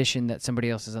they're conditioned that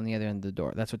somebody else is on the other end of the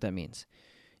door. That's what that means.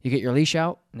 You get your leash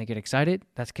out and they get excited.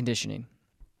 That's conditioning.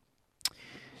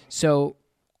 So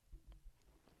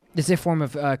it's a form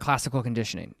of classical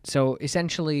conditioning. So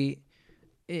essentially,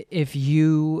 if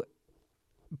you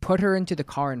put her into the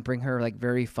car and bring her like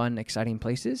very fun, exciting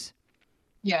places,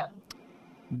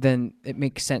 then it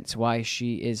makes sense why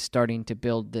she is starting to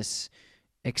build this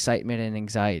excitement and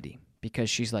anxiety, because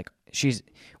she's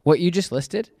what you just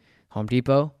listed: Home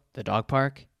Depot, the dog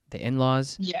park, the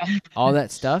in-laws, all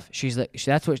that stuff. She's like,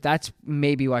 that's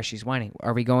maybe why she's whining.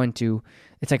 Are we going to?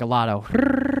 It's like a lotto.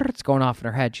 It's going off in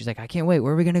her head. She's like, I can't wait.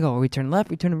 Where are we gonna go? Are we turning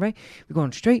left? Are we turning right? Are we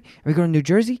going straight? Are we going to New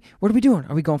Jersey? What are we doing?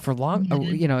 Are we going for long?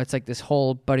 It's like this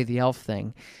whole Buddy the Elf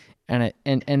thing.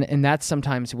 And that's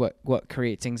sometimes what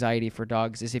creates anxiety for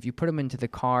dogs is if you put them into the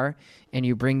car and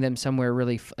you bring them somewhere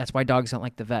that's why dogs don't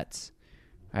like the vets,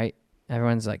 right?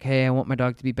 Everyone's like, hey, I want my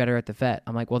dog to be better at the vet.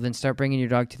 I'm like, well, then start bringing your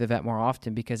dog to the vet more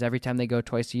often, because every time they go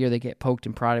twice a year, they get poked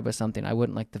and prodded with something. I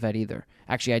wouldn't like the vet either.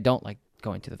 Actually, I don't like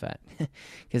going to the vet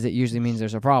because it usually means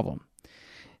there's a problem.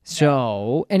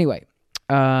 So anyway,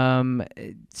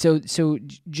 so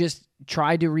just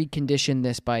try to recondition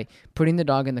this by putting the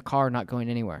dog in the car, not going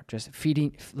anywhere. Just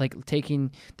feeding, like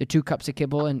taking the 2 cups of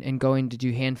kibble and going to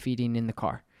do hand feeding in the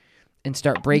car. And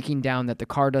start breaking down that the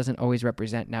car doesn't always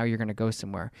represent now you're going to go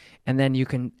somewhere. And then you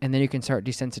can start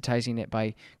desensitizing it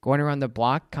by going around the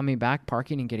block, coming back,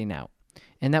 parking, and getting out.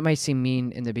 And that might seem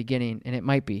mean in the beginning, and it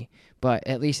might be, but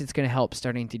at least it's going to help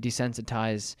starting to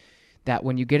desensitize that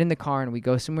when you get in the car and we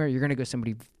go somewhere, you're going to go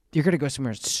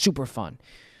somewhere super fun,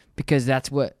 because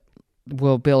that's what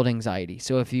will build anxiety.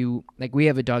 So if you, like, we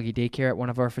have a doggy daycare at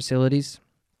one of our facilities,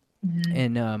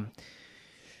 and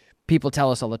people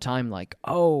tell us all the time, like,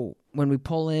 oh, when we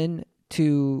pull in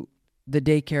to the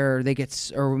daycare,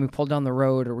 or when we pull down the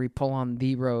road or we pull on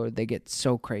the road, they get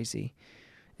so crazy.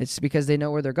 It's because they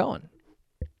know where they're going.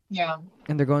 Yeah.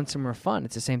 And they're going somewhere fun.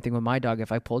 It's the same thing with my dog.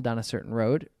 If I pulled down a certain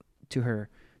road to her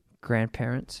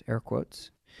grandparents, air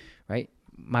quotes, right?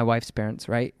 My wife's parents,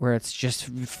 right? Where it's just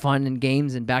fun and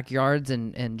games and backyards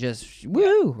and just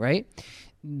woo, right?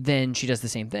 Then she does the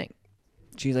same thing.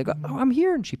 She's like, oh, I'm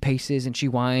here. And she paces and she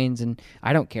whines, and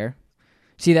I don't care.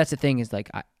 See, that's the thing is, like,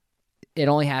 it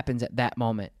only happens at that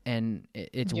moment, and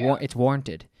it's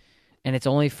warranted. And it's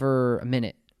only for a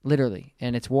minute, literally.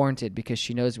 And it's warranted because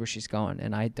she knows where she's going,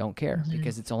 and I don't care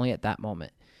because it's only at that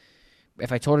moment.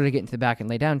 If I told her to get into the back and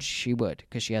lay down, she would,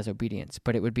 because she has obedience.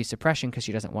 But it would be suppression because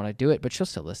she doesn't want to do it, but she'll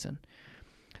still listen.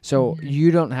 So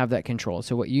you don't have that control.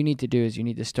 So what you need to do is you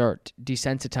need to start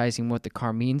desensitizing what the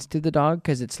car means to the dog,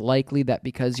 because it's likely that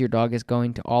because your dog is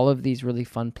going to all of these really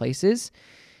fun places,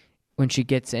 when she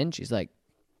gets in, she's like,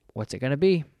 what's it going to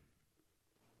be?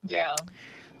 Yeah.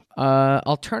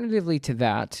 Alternatively to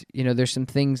that, there's some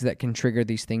things that can trigger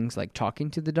these things, like talking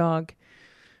to the dog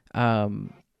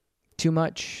too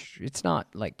much. It's not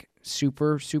like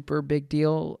super, super big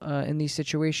deal in these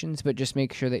situations, but just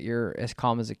make sure that you're as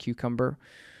calm as a cucumber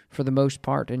for the most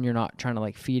part, and you're not trying to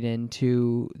like feed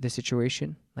into the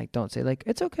situation. Like, don't say like,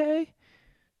 it's okay,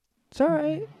 it's all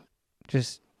right.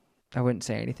 I wouldn't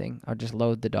say anything. I'll just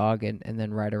load the dog and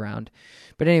then ride around.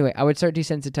 But anyway, I would start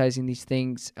desensitizing these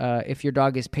things. If your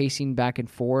dog is pacing back and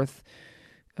forth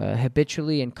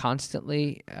habitually and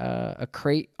constantly, a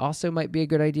crate also might be a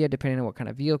good idea, depending on what kind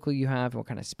of vehicle you have and what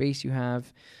kind of space you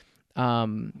have.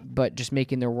 But just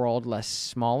making their world less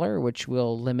smaller, which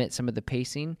will limit some of the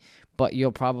pacing, but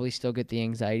you'll probably still get the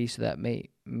anxiety, so that may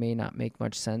not make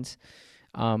much sense.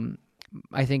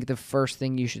 I think the first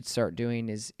thing you should start doing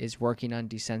is working on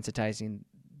desensitizing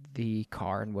the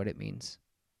car and what it means.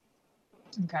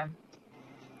 Okay.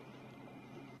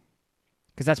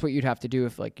 Because that's what you'd have to do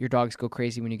if, like, your dogs go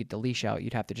crazy when you get the leash out.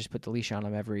 You'd have to just put the leash on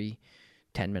them every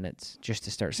 10 minutes just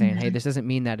to start saying, hey, this doesn't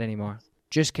mean that anymore.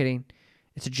 Just kidding.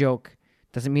 It's a joke.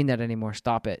 Doesn't mean that anymore.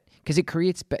 Stop it. Because it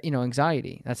creates,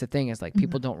 anxiety. That's the thing, is like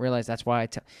people don't realize. That's why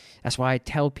I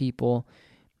tell people,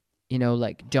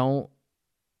 like, don't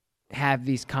have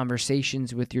these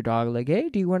conversations with your dog. Like, hey,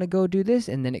 do you want to go do this?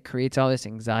 And then it creates all this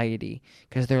anxiety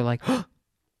because they're like, oh,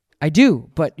 I do,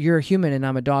 but you're a human and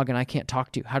I'm a dog and I can't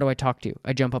talk to you. How do I talk to you?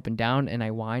 I jump up and down and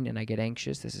I whine and I get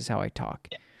anxious. This is how I talk.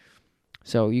 Yeah.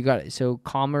 So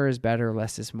calmer is better,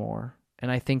 less is more. And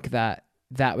I think that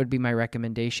would be my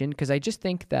recommendation, because I just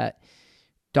think that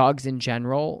dogs in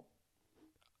general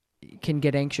can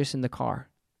get anxious in the car.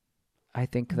 I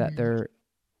think that they're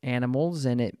animals,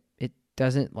 and it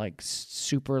doesn't like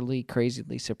superly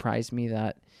crazily surprise me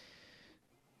that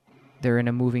they're in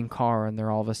a moving car and they're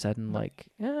all of a sudden like,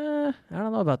 I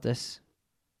don't know about this.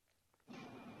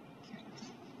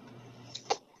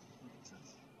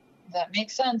 That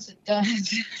makes sense. It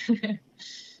does.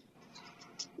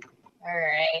 All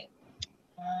right.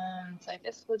 So I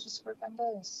guess we'll just work on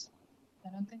those. I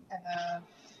don't think I have.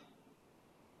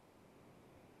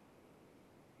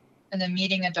 And then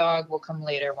meeting a dog will come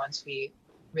later once we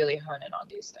really hone in on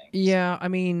these things. Yeah, I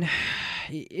mean,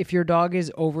 if your dog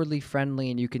is overly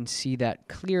friendly and you can see that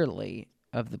clearly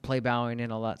of the play bowing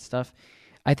and all that stuff,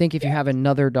 I think if you have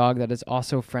another dog that is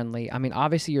also friendly, I mean,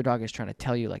 obviously your dog is trying to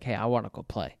tell you like, hey, I want to go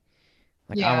play.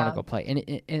 I want to go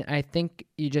play. And I think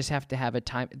you just have to have a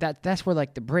time. That's where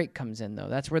like the break comes in, though.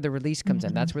 That's where the release comes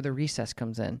in. That's where the recess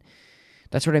comes in.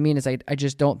 That's what I mean is I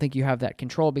just don't think you have that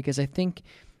control, because I think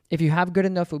if you have good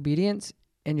enough obedience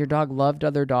and your dog loved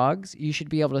other dogs, you should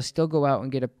be able to still go out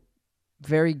and get a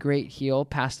very great heel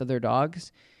past other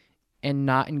dogs and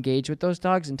not engage with those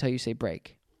dogs until you say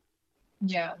break.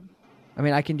 Yeah. I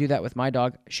mean, I can do that with my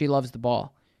dog. She loves the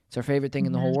ball. It's her favorite thing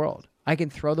in the whole world. I can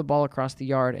throw the ball across the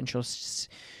yard and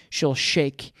she'll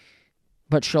shake,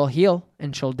 but she'll heel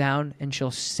and she'll down and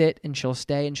she'll sit and she'll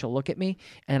stay and she'll look at me.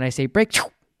 And I say break,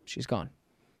 she's gone.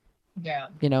 Yeah.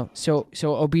 You know, so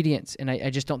obedience. And I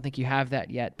just don't think you have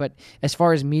that yet. But as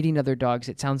far as meeting other dogs,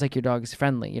 it sounds like your dog is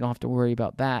friendly. You don't have to worry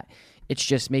about that. It's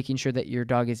just making sure that your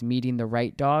dog is meeting the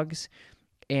right dogs,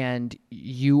 and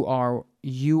you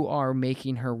are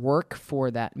making her work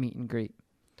for that meet and greet.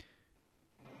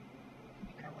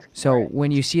 So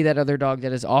when you see that other dog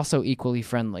that is also equally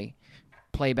friendly,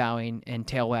 play bowing and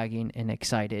tail wagging and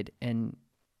excited, and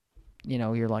you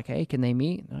know, you're like, hey, can they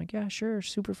meet? They're like, yeah, sure,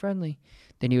 super friendly.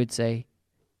 Then you would say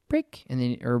break and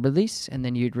then or release, and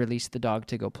then you'd release the dog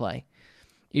to go play.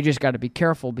 You just got to be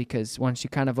careful, because once you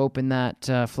kind of open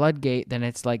that floodgate, then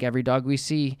it's like every dog we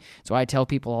see. So I tell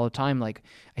people all the time, like,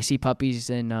 I see puppies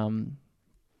in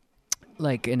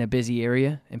like in a busy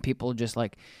area, and people just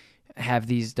like have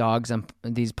these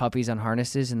puppies on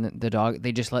harnesses, and the dog,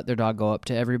 they just let their dog go up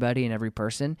to everybody and every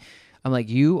person. I'm like,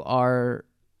 you are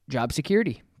job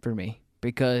security for me,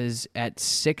 because at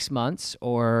 6 months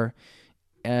or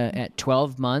at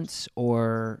 12 months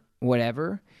or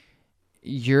whatever,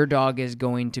 your dog is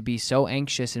going to be so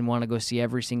anxious and want to go see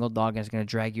every single dog, and is going to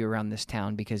drag you around this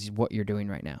town because of what you're doing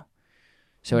right now.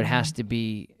 So it has to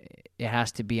be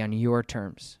on your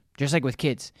terms. Just like with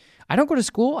kids. I don't go to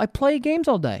school. I play games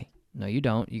all day. No, you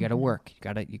don't. You got to work. You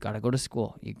got to go to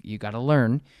school. You got to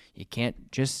learn. You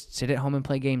can't just sit at home and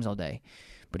play games all day.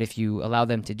 But if you allow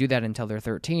them to do that until they're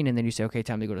 13, and then you say, okay,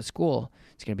 time to go to school,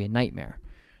 it's going to be a nightmare.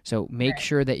 So make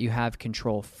sure that you have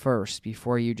control first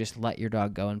before you just let your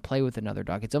dog go and play with another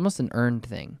dog. It's almost an earned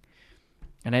thing.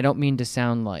 And I don't mean to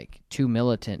sound like too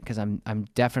militant, because I'm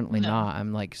definitely not.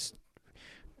 I'm like,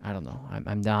 I don't know.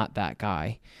 I'm not that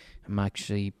guy. I'm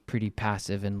actually pretty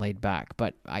passive and laid back.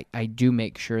 But I do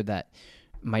make sure that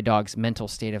my dog's mental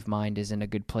state of mind is in a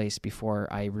good place before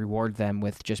I reward them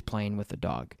with just playing with the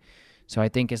dog. So I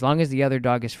think as long as the other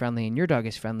dog is friendly and your dog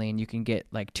is friendly, and you can get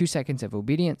like 2 seconds of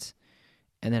obedience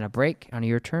and then a break on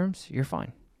your terms, you're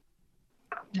fine.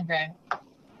 Okay.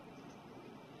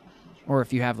 Or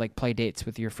if you have like play dates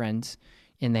with your friends,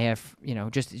 and they have, you know,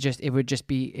 it would just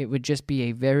be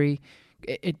a very,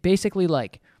 it basically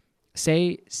like,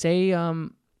 say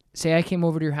I came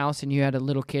over to your house and you had a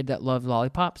little kid that loved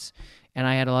lollipops, and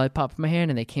I had a lollipop in my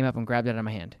hand and they came up and grabbed it out of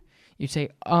my hand. You'd say,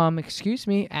 excuse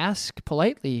me, ask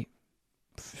politely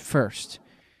first.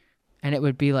 And it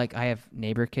would be like, I have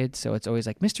neighbor kids, so it's always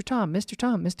like, Mr. Tom, Mr.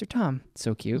 Tom, Mr. Tom.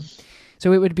 So cute.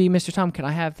 So it would be, Mr. Tom, can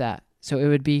I have that? So it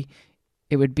would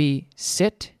be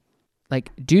sit,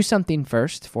 like, do something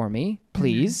first for me,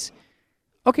 please.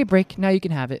 Okay, break. Now you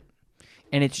can have it.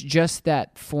 And it's just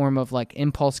that form of like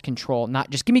impulse control,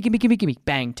 not just gimme,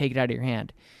 bang, take it out of your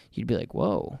hand. You'd be like,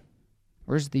 whoa,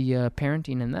 where's the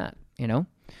parenting in that, you know?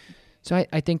 So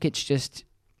I think it's just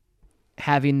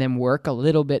having them work a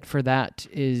little bit for that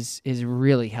is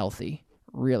really healthy,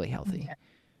 really healthy.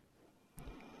 Okay.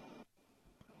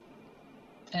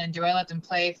 And do I let them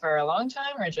play for a long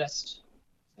time, or just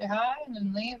say hi and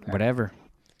then leave? Or? Whatever.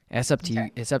 It's up to you.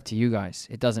 It's up to you guys.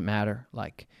 It doesn't matter,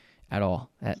 like, at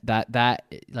all. That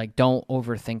like, don't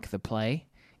overthink the play.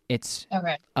 It's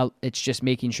just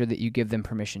making sure that you give them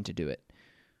permission to do it.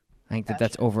 I think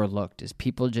that's overlooked, is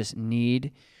people just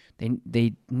need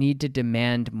they need to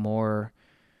demand more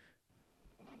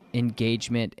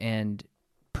engagement and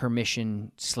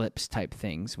permission slips type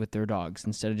things with their dogs,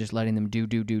 instead of just letting them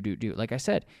do. Like I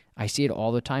said, I see it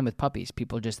all the time with puppies.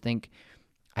 People just think,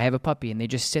 I have a puppy, and they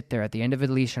just sit there at the end of a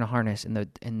leash and a harness, and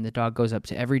the dog goes up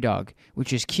to every dog,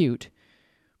 which is cute.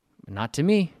 Not to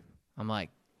me. I'm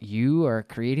like, you are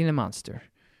creating a monster.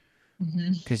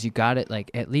 Because you got it,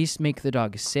 like, at least make the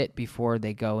dog sit before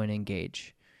they go and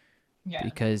engage. Yeah.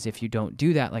 Because if you don't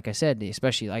do that, like I said,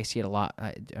 especially I see it a lot.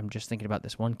 I'm just thinking about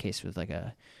this one case with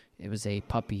it was a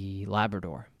puppy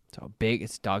Labrador. So big,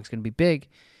 its dog's going to be big,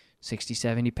 60,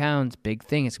 70 pounds, big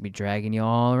thing. It's going to be dragging you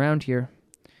all around here.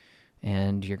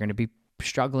 And you're going to be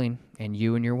struggling, and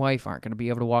you and your wife aren't going to be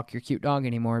able to walk your cute dog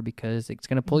anymore, because it's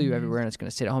going to pull you everywhere, and it's going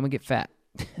to sit at home and get fat.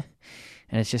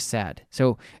 And it's just sad.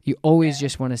 So you always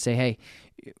just want to say, hey,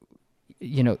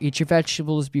 you know, eat your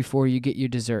vegetables before you get your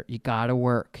dessert. You got to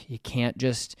work. You can't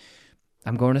just,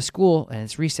 I'm going to school and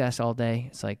it's recess all day.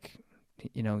 It's like,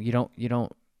 you know, you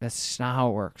don't, that's not how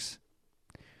it works.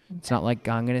 It's not like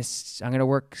I'm going to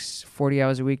work 40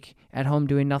 hours a week at home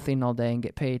doing nothing all day and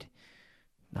get paid.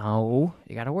 No,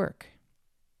 you got to work.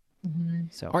 Mm-hmm.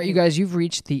 So, all right, you guys, you've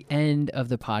reached the end of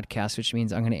the podcast, which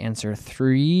means I'm going to answer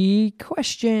 3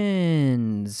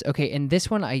 questions. Okay, and this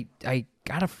one I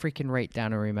got to freaking write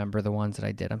down and remember the ones that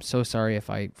I did. I'm so sorry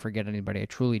if I forget anybody. I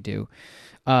truly do.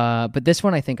 But this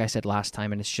one I think I said last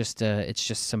time, and it's just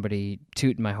somebody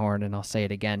tooting my horn, and I'll say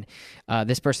it again.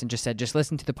 This person just said, just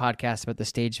listen to the podcast about the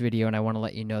stage video, and I want to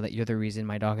let you know that you're the reason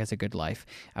my dog has a good life.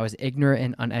 I was ignorant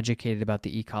and uneducated about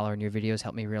the e-collar, and your videos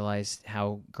helped me realize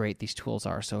how great these tools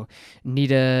are. So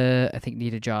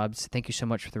Nita Jobs, thank you so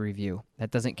much for the review.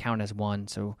 That doesn't count as one,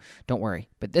 so don't worry.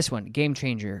 But this one, Game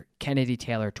Changer, Kennedy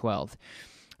Taylor 12.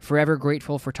 Forever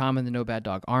grateful for Tom and the No Bad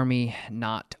Dog Army.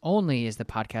 Not only is the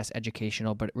podcast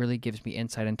educational, but it really gives me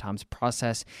insight in Tom's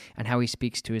process and how he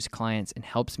speaks to his clients and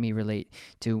helps me relate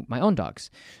to my own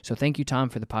dogs. So thank you, Tom,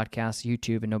 for the podcast,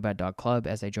 YouTube, and No Bad Dog Club,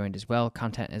 as I joined as well.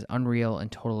 Content is unreal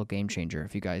and total game changer.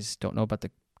 If you guys don't know about the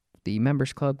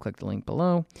members club, click the link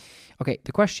below. Okay,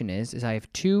 the question is I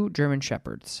have 2 German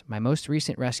Shepherds. My most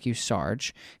recent rescue,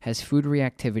 Sarge, has food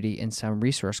reactivity and some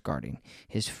resource guarding.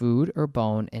 His food or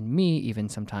bone, and me even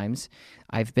sometimes.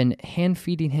 I've been hand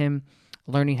feeding him,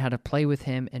 learning how to play with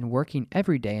him, and working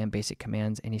every day on basic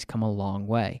commands, and he's come a long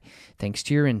way. Thanks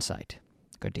to your insight.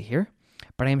 Good to hear.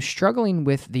 But I am struggling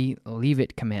with the leave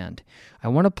it command. I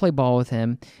want to play ball with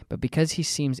him, but because he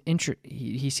seems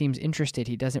interested,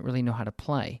 he doesn't really know how to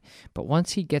play. But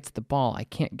once he gets the ball, I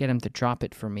can't get him to drop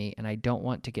it for me, and I don't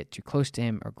want to get too close to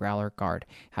him or growl or guard.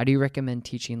 How do you recommend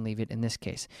teaching leave it in this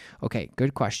case? Okay,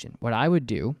 good question. What I would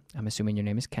do, I'm assuming your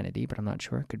name is Kennedy, but I'm not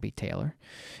sure. It could be Taylor.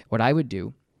 What I would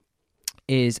do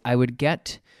is I would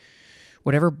get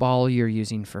whatever ball you're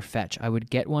using for fetch. I would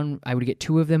get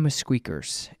 2 of them with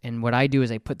squeakers. And what I do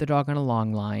is I put the dog on a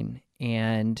long line,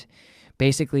 and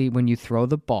basically when you throw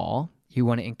the ball, you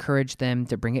want to encourage them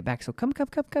to bring it back. So come.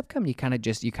 You kind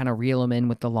of reel them in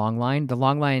with the long line. The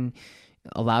long line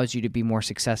allows you to be more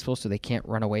successful so they can't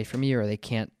run away from you or they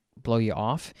can't blow you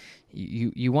off.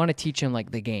 You want to teach them like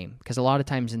the game, because a lot of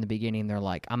times in the beginning they're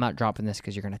like, I'm not dropping this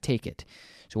because you're going to take it.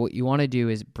 So what you want to do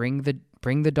is bring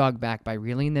the dog back by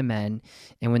reeling them in,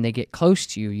 and when they get close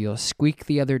to you, you'll squeak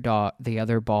the other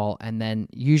ball, and then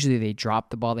usually they drop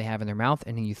the ball they have in their mouth,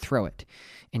 and then you throw it,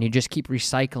 and you just keep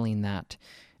recycling that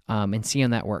and see how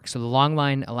that works. So the long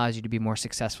line allows you to be more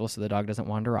successful, so the dog doesn't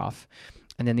wander off.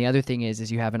 And then the other thing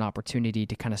is you have an opportunity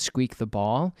to kind of squeak the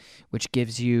ball, which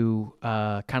gives you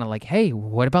kind of like, hey,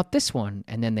 what about this one?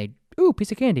 And then they, ooh,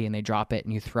 piece of candy, and they drop it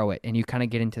and you throw it, and you kind of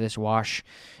get into this wash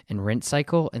and rinse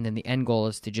cycle. And then the end goal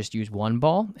is to just use one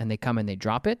ball, and they come and they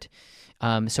drop it.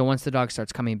 So once the dog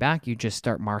starts coming back, you just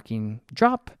start marking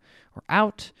drop or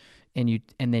out, and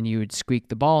then you would squeak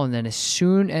the ball. And then as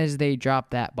soon as they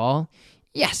drop that ball,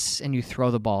 yes, and you throw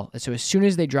the ball. So as soon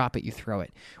as they drop it, you throw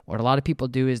it. What a lot of people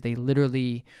do is they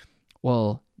literally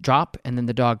will drop, and then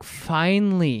the dog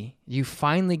you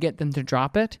finally get them to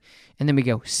drop it, and then we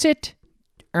go, sit.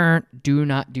 Do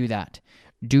not do that.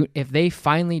 If they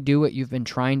finally do what you've been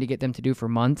trying to get them to do for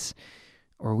months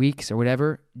or weeks or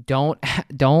whatever, don't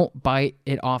bite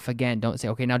it off again. Don't say,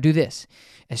 okay, now do this.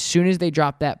 As soon as they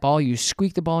drop that ball, you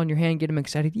squeak the ball in your hand, get them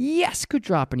excited. Yes, good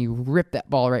drop, and you rip that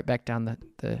ball right back down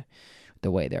the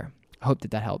way there. I hope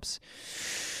that helps.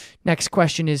 Next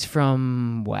question is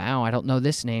from, wow, I don't know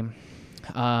this name.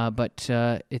 But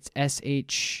it's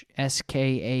SHSKAKMDN,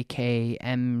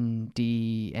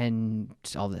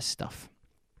 all this stuff.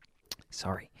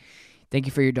 Sorry. Thank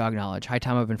you for your dog knowledge. Hi,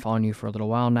 Tom. I've been following you for a little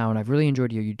while now, and I've really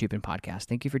enjoyed your YouTube and podcast.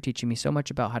 Thank you for teaching me so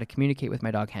much about how to communicate with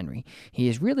my dog, Henry. He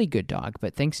is really good dog,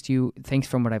 but thanks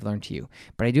from what I've learned to you.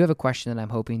 But I do have a question that I'm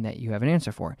hoping that you have an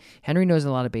answer for. Henry knows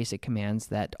a lot of basic commands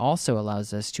that also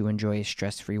allows us to enjoy a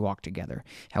stress-free walk together.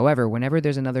 However, whenever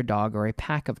there's another dog or a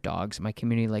pack of dogs, my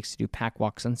community likes to do pack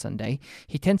walks on Sunday,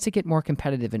 he tends to get more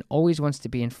competitive and always wants to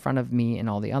be in front of me and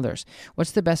all the others.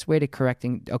 What's the best way to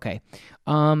correcting? Okay.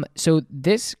 So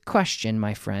this question,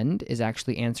 my friend, is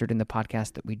actually answered in the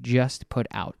podcast that we just put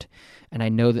out, and I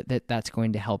know that's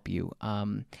going to help you.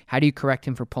 How do you correct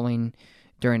him for pulling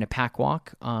during a pack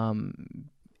walk?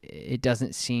 It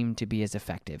doesn't seem to be as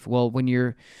effective. Well, when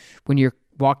you're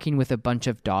walking with a bunch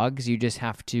of dogs, you just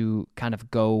have to kind of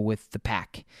go with the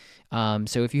pack.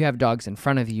 So if you have dogs in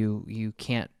front of you, you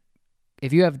can't.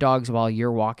 If you have dogs while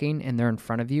you're walking and they're in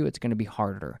front of you, it's going to be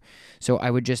harder. So I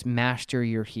would just master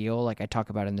your heel like I talk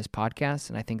about in this podcast,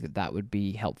 and I think that would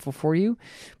be helpful for you.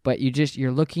 But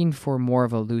you're looking for more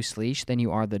of a loose leash than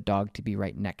you are the dog to be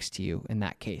right next to you in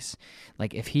that case.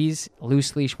 Like if he's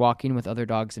loose leash walking with other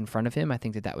dogs in front of him, I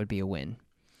think that would be a win.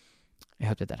 I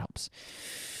hope that helps.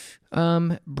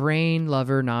 Brain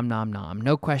lover, nom nom nom.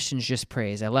 No questions, just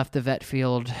praise. I left the vet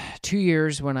field 2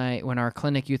 years when our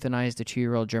clinic euthanized a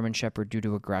 2-year-old German Shepherd due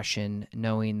to aggression,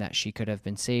 knowing that she could have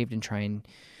been saved and trying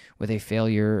with a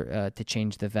failure to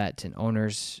change the vet and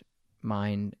owner's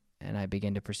mind. And I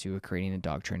began to pursue creating a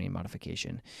dog training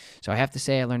modification. So I have to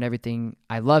say, I learned everything.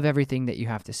 I love everything that you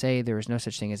have to say. There is no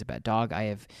such thing as a bad dog. I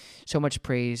have so much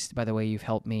praise by the way you've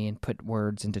helped me and put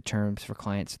words into terms for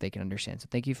clients so they can understand. So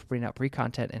thank you for putting out free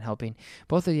content and helping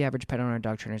both of the average pet owner and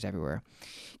dog trainers everywhere.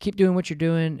 Keep doing what you're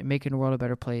doing and making the world a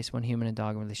better place, one human and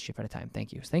dog relationship at a time.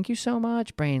 Thank you. Thank you so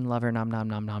much, brain lover, nom nom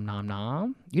nom nom nom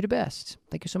nom. You the best.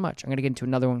 Thank you so much. I'm going to get into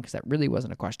another one because that really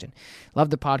wasn't a question.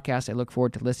 Love the podcast. I look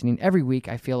forward to listening every week.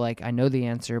 I feel like I know the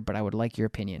answer, but I would like your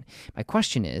opinion. My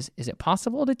question is it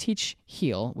possible to teach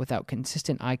heel without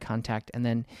consistent eye contact and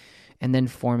then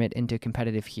form it into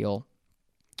competitive heel?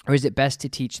 Or is it best to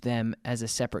teach them as a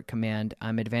separate command?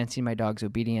 I'm advancing my dog's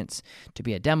obedience to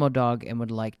be a demo dog and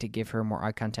would like to give her more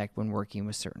eye contact when working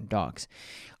with certain dogs.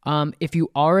 If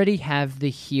you already have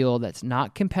the heel that's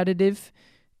not competitive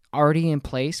already in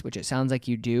place, which it sounds like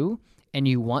you do, and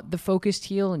you want the focused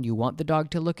heel and you want the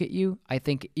dog to look at you, I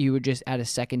think you would just add a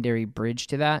secondary bridge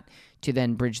to that to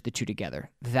then bridge the two together.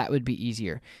 That would be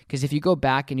easier. Because if you go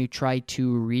back and you try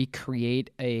to recreate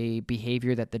a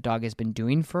behavior that the dog has been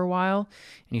doing for a while,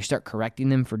 and you start correcting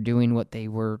them for doing what they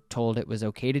were told it was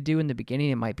okay to do in the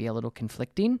beginning, it might be a little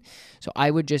conflicting. So I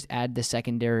would just add the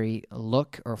secondary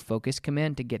look or focus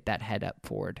command to get that head up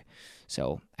forward.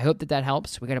 So I hope that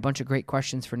helps. We got a bunch of great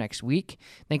questions for next week.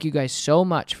 Thank you guys so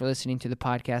much for listening to the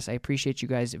podcast. I appreciate you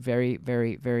guys very,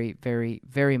 very, very, very,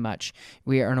 very much.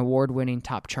 We are an award-winning,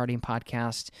 top-charting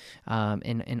podcast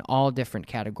in all different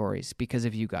categories because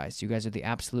of you guys. You guys are the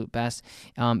absolute best.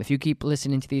 If you keep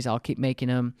listening to these, I'll keep making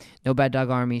them. No Bad Dog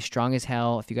Army, strong as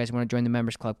hell. If you guys want to join the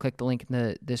members club, click the link in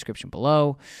the description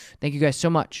below. Thank you guys so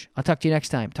much. I'll talk to you next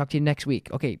time. Talk to you next week.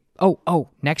 Okay.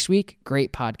 Next week,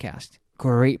 great podcast.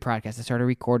 Great podcast. I started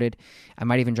recorded. I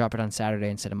might even drop it on Saturday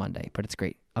instead of Monday, but it's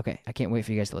great. Okay. I can't wait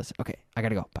for you guys to listen. Okay. I got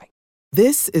to go. Bye.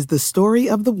 This is the story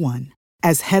of the one.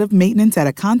 As head of maintenance at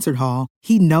a concert hall,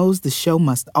 he knows the show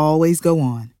must always go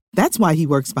on. That's why he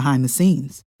works behind the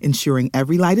scenes, ensuring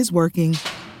every light is working,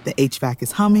 the HVAC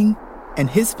is humming, and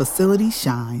his facility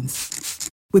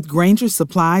shines. With Grainger's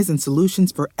supplies and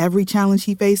solutions for every challenge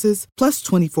he faces, plus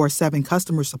 24/7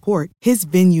 customer support, his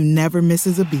venue never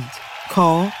misses a beat.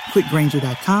 Call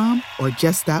quickgrainger.com or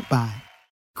just stop by.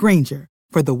 Grainger,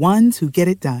 for the ones who get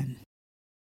it done.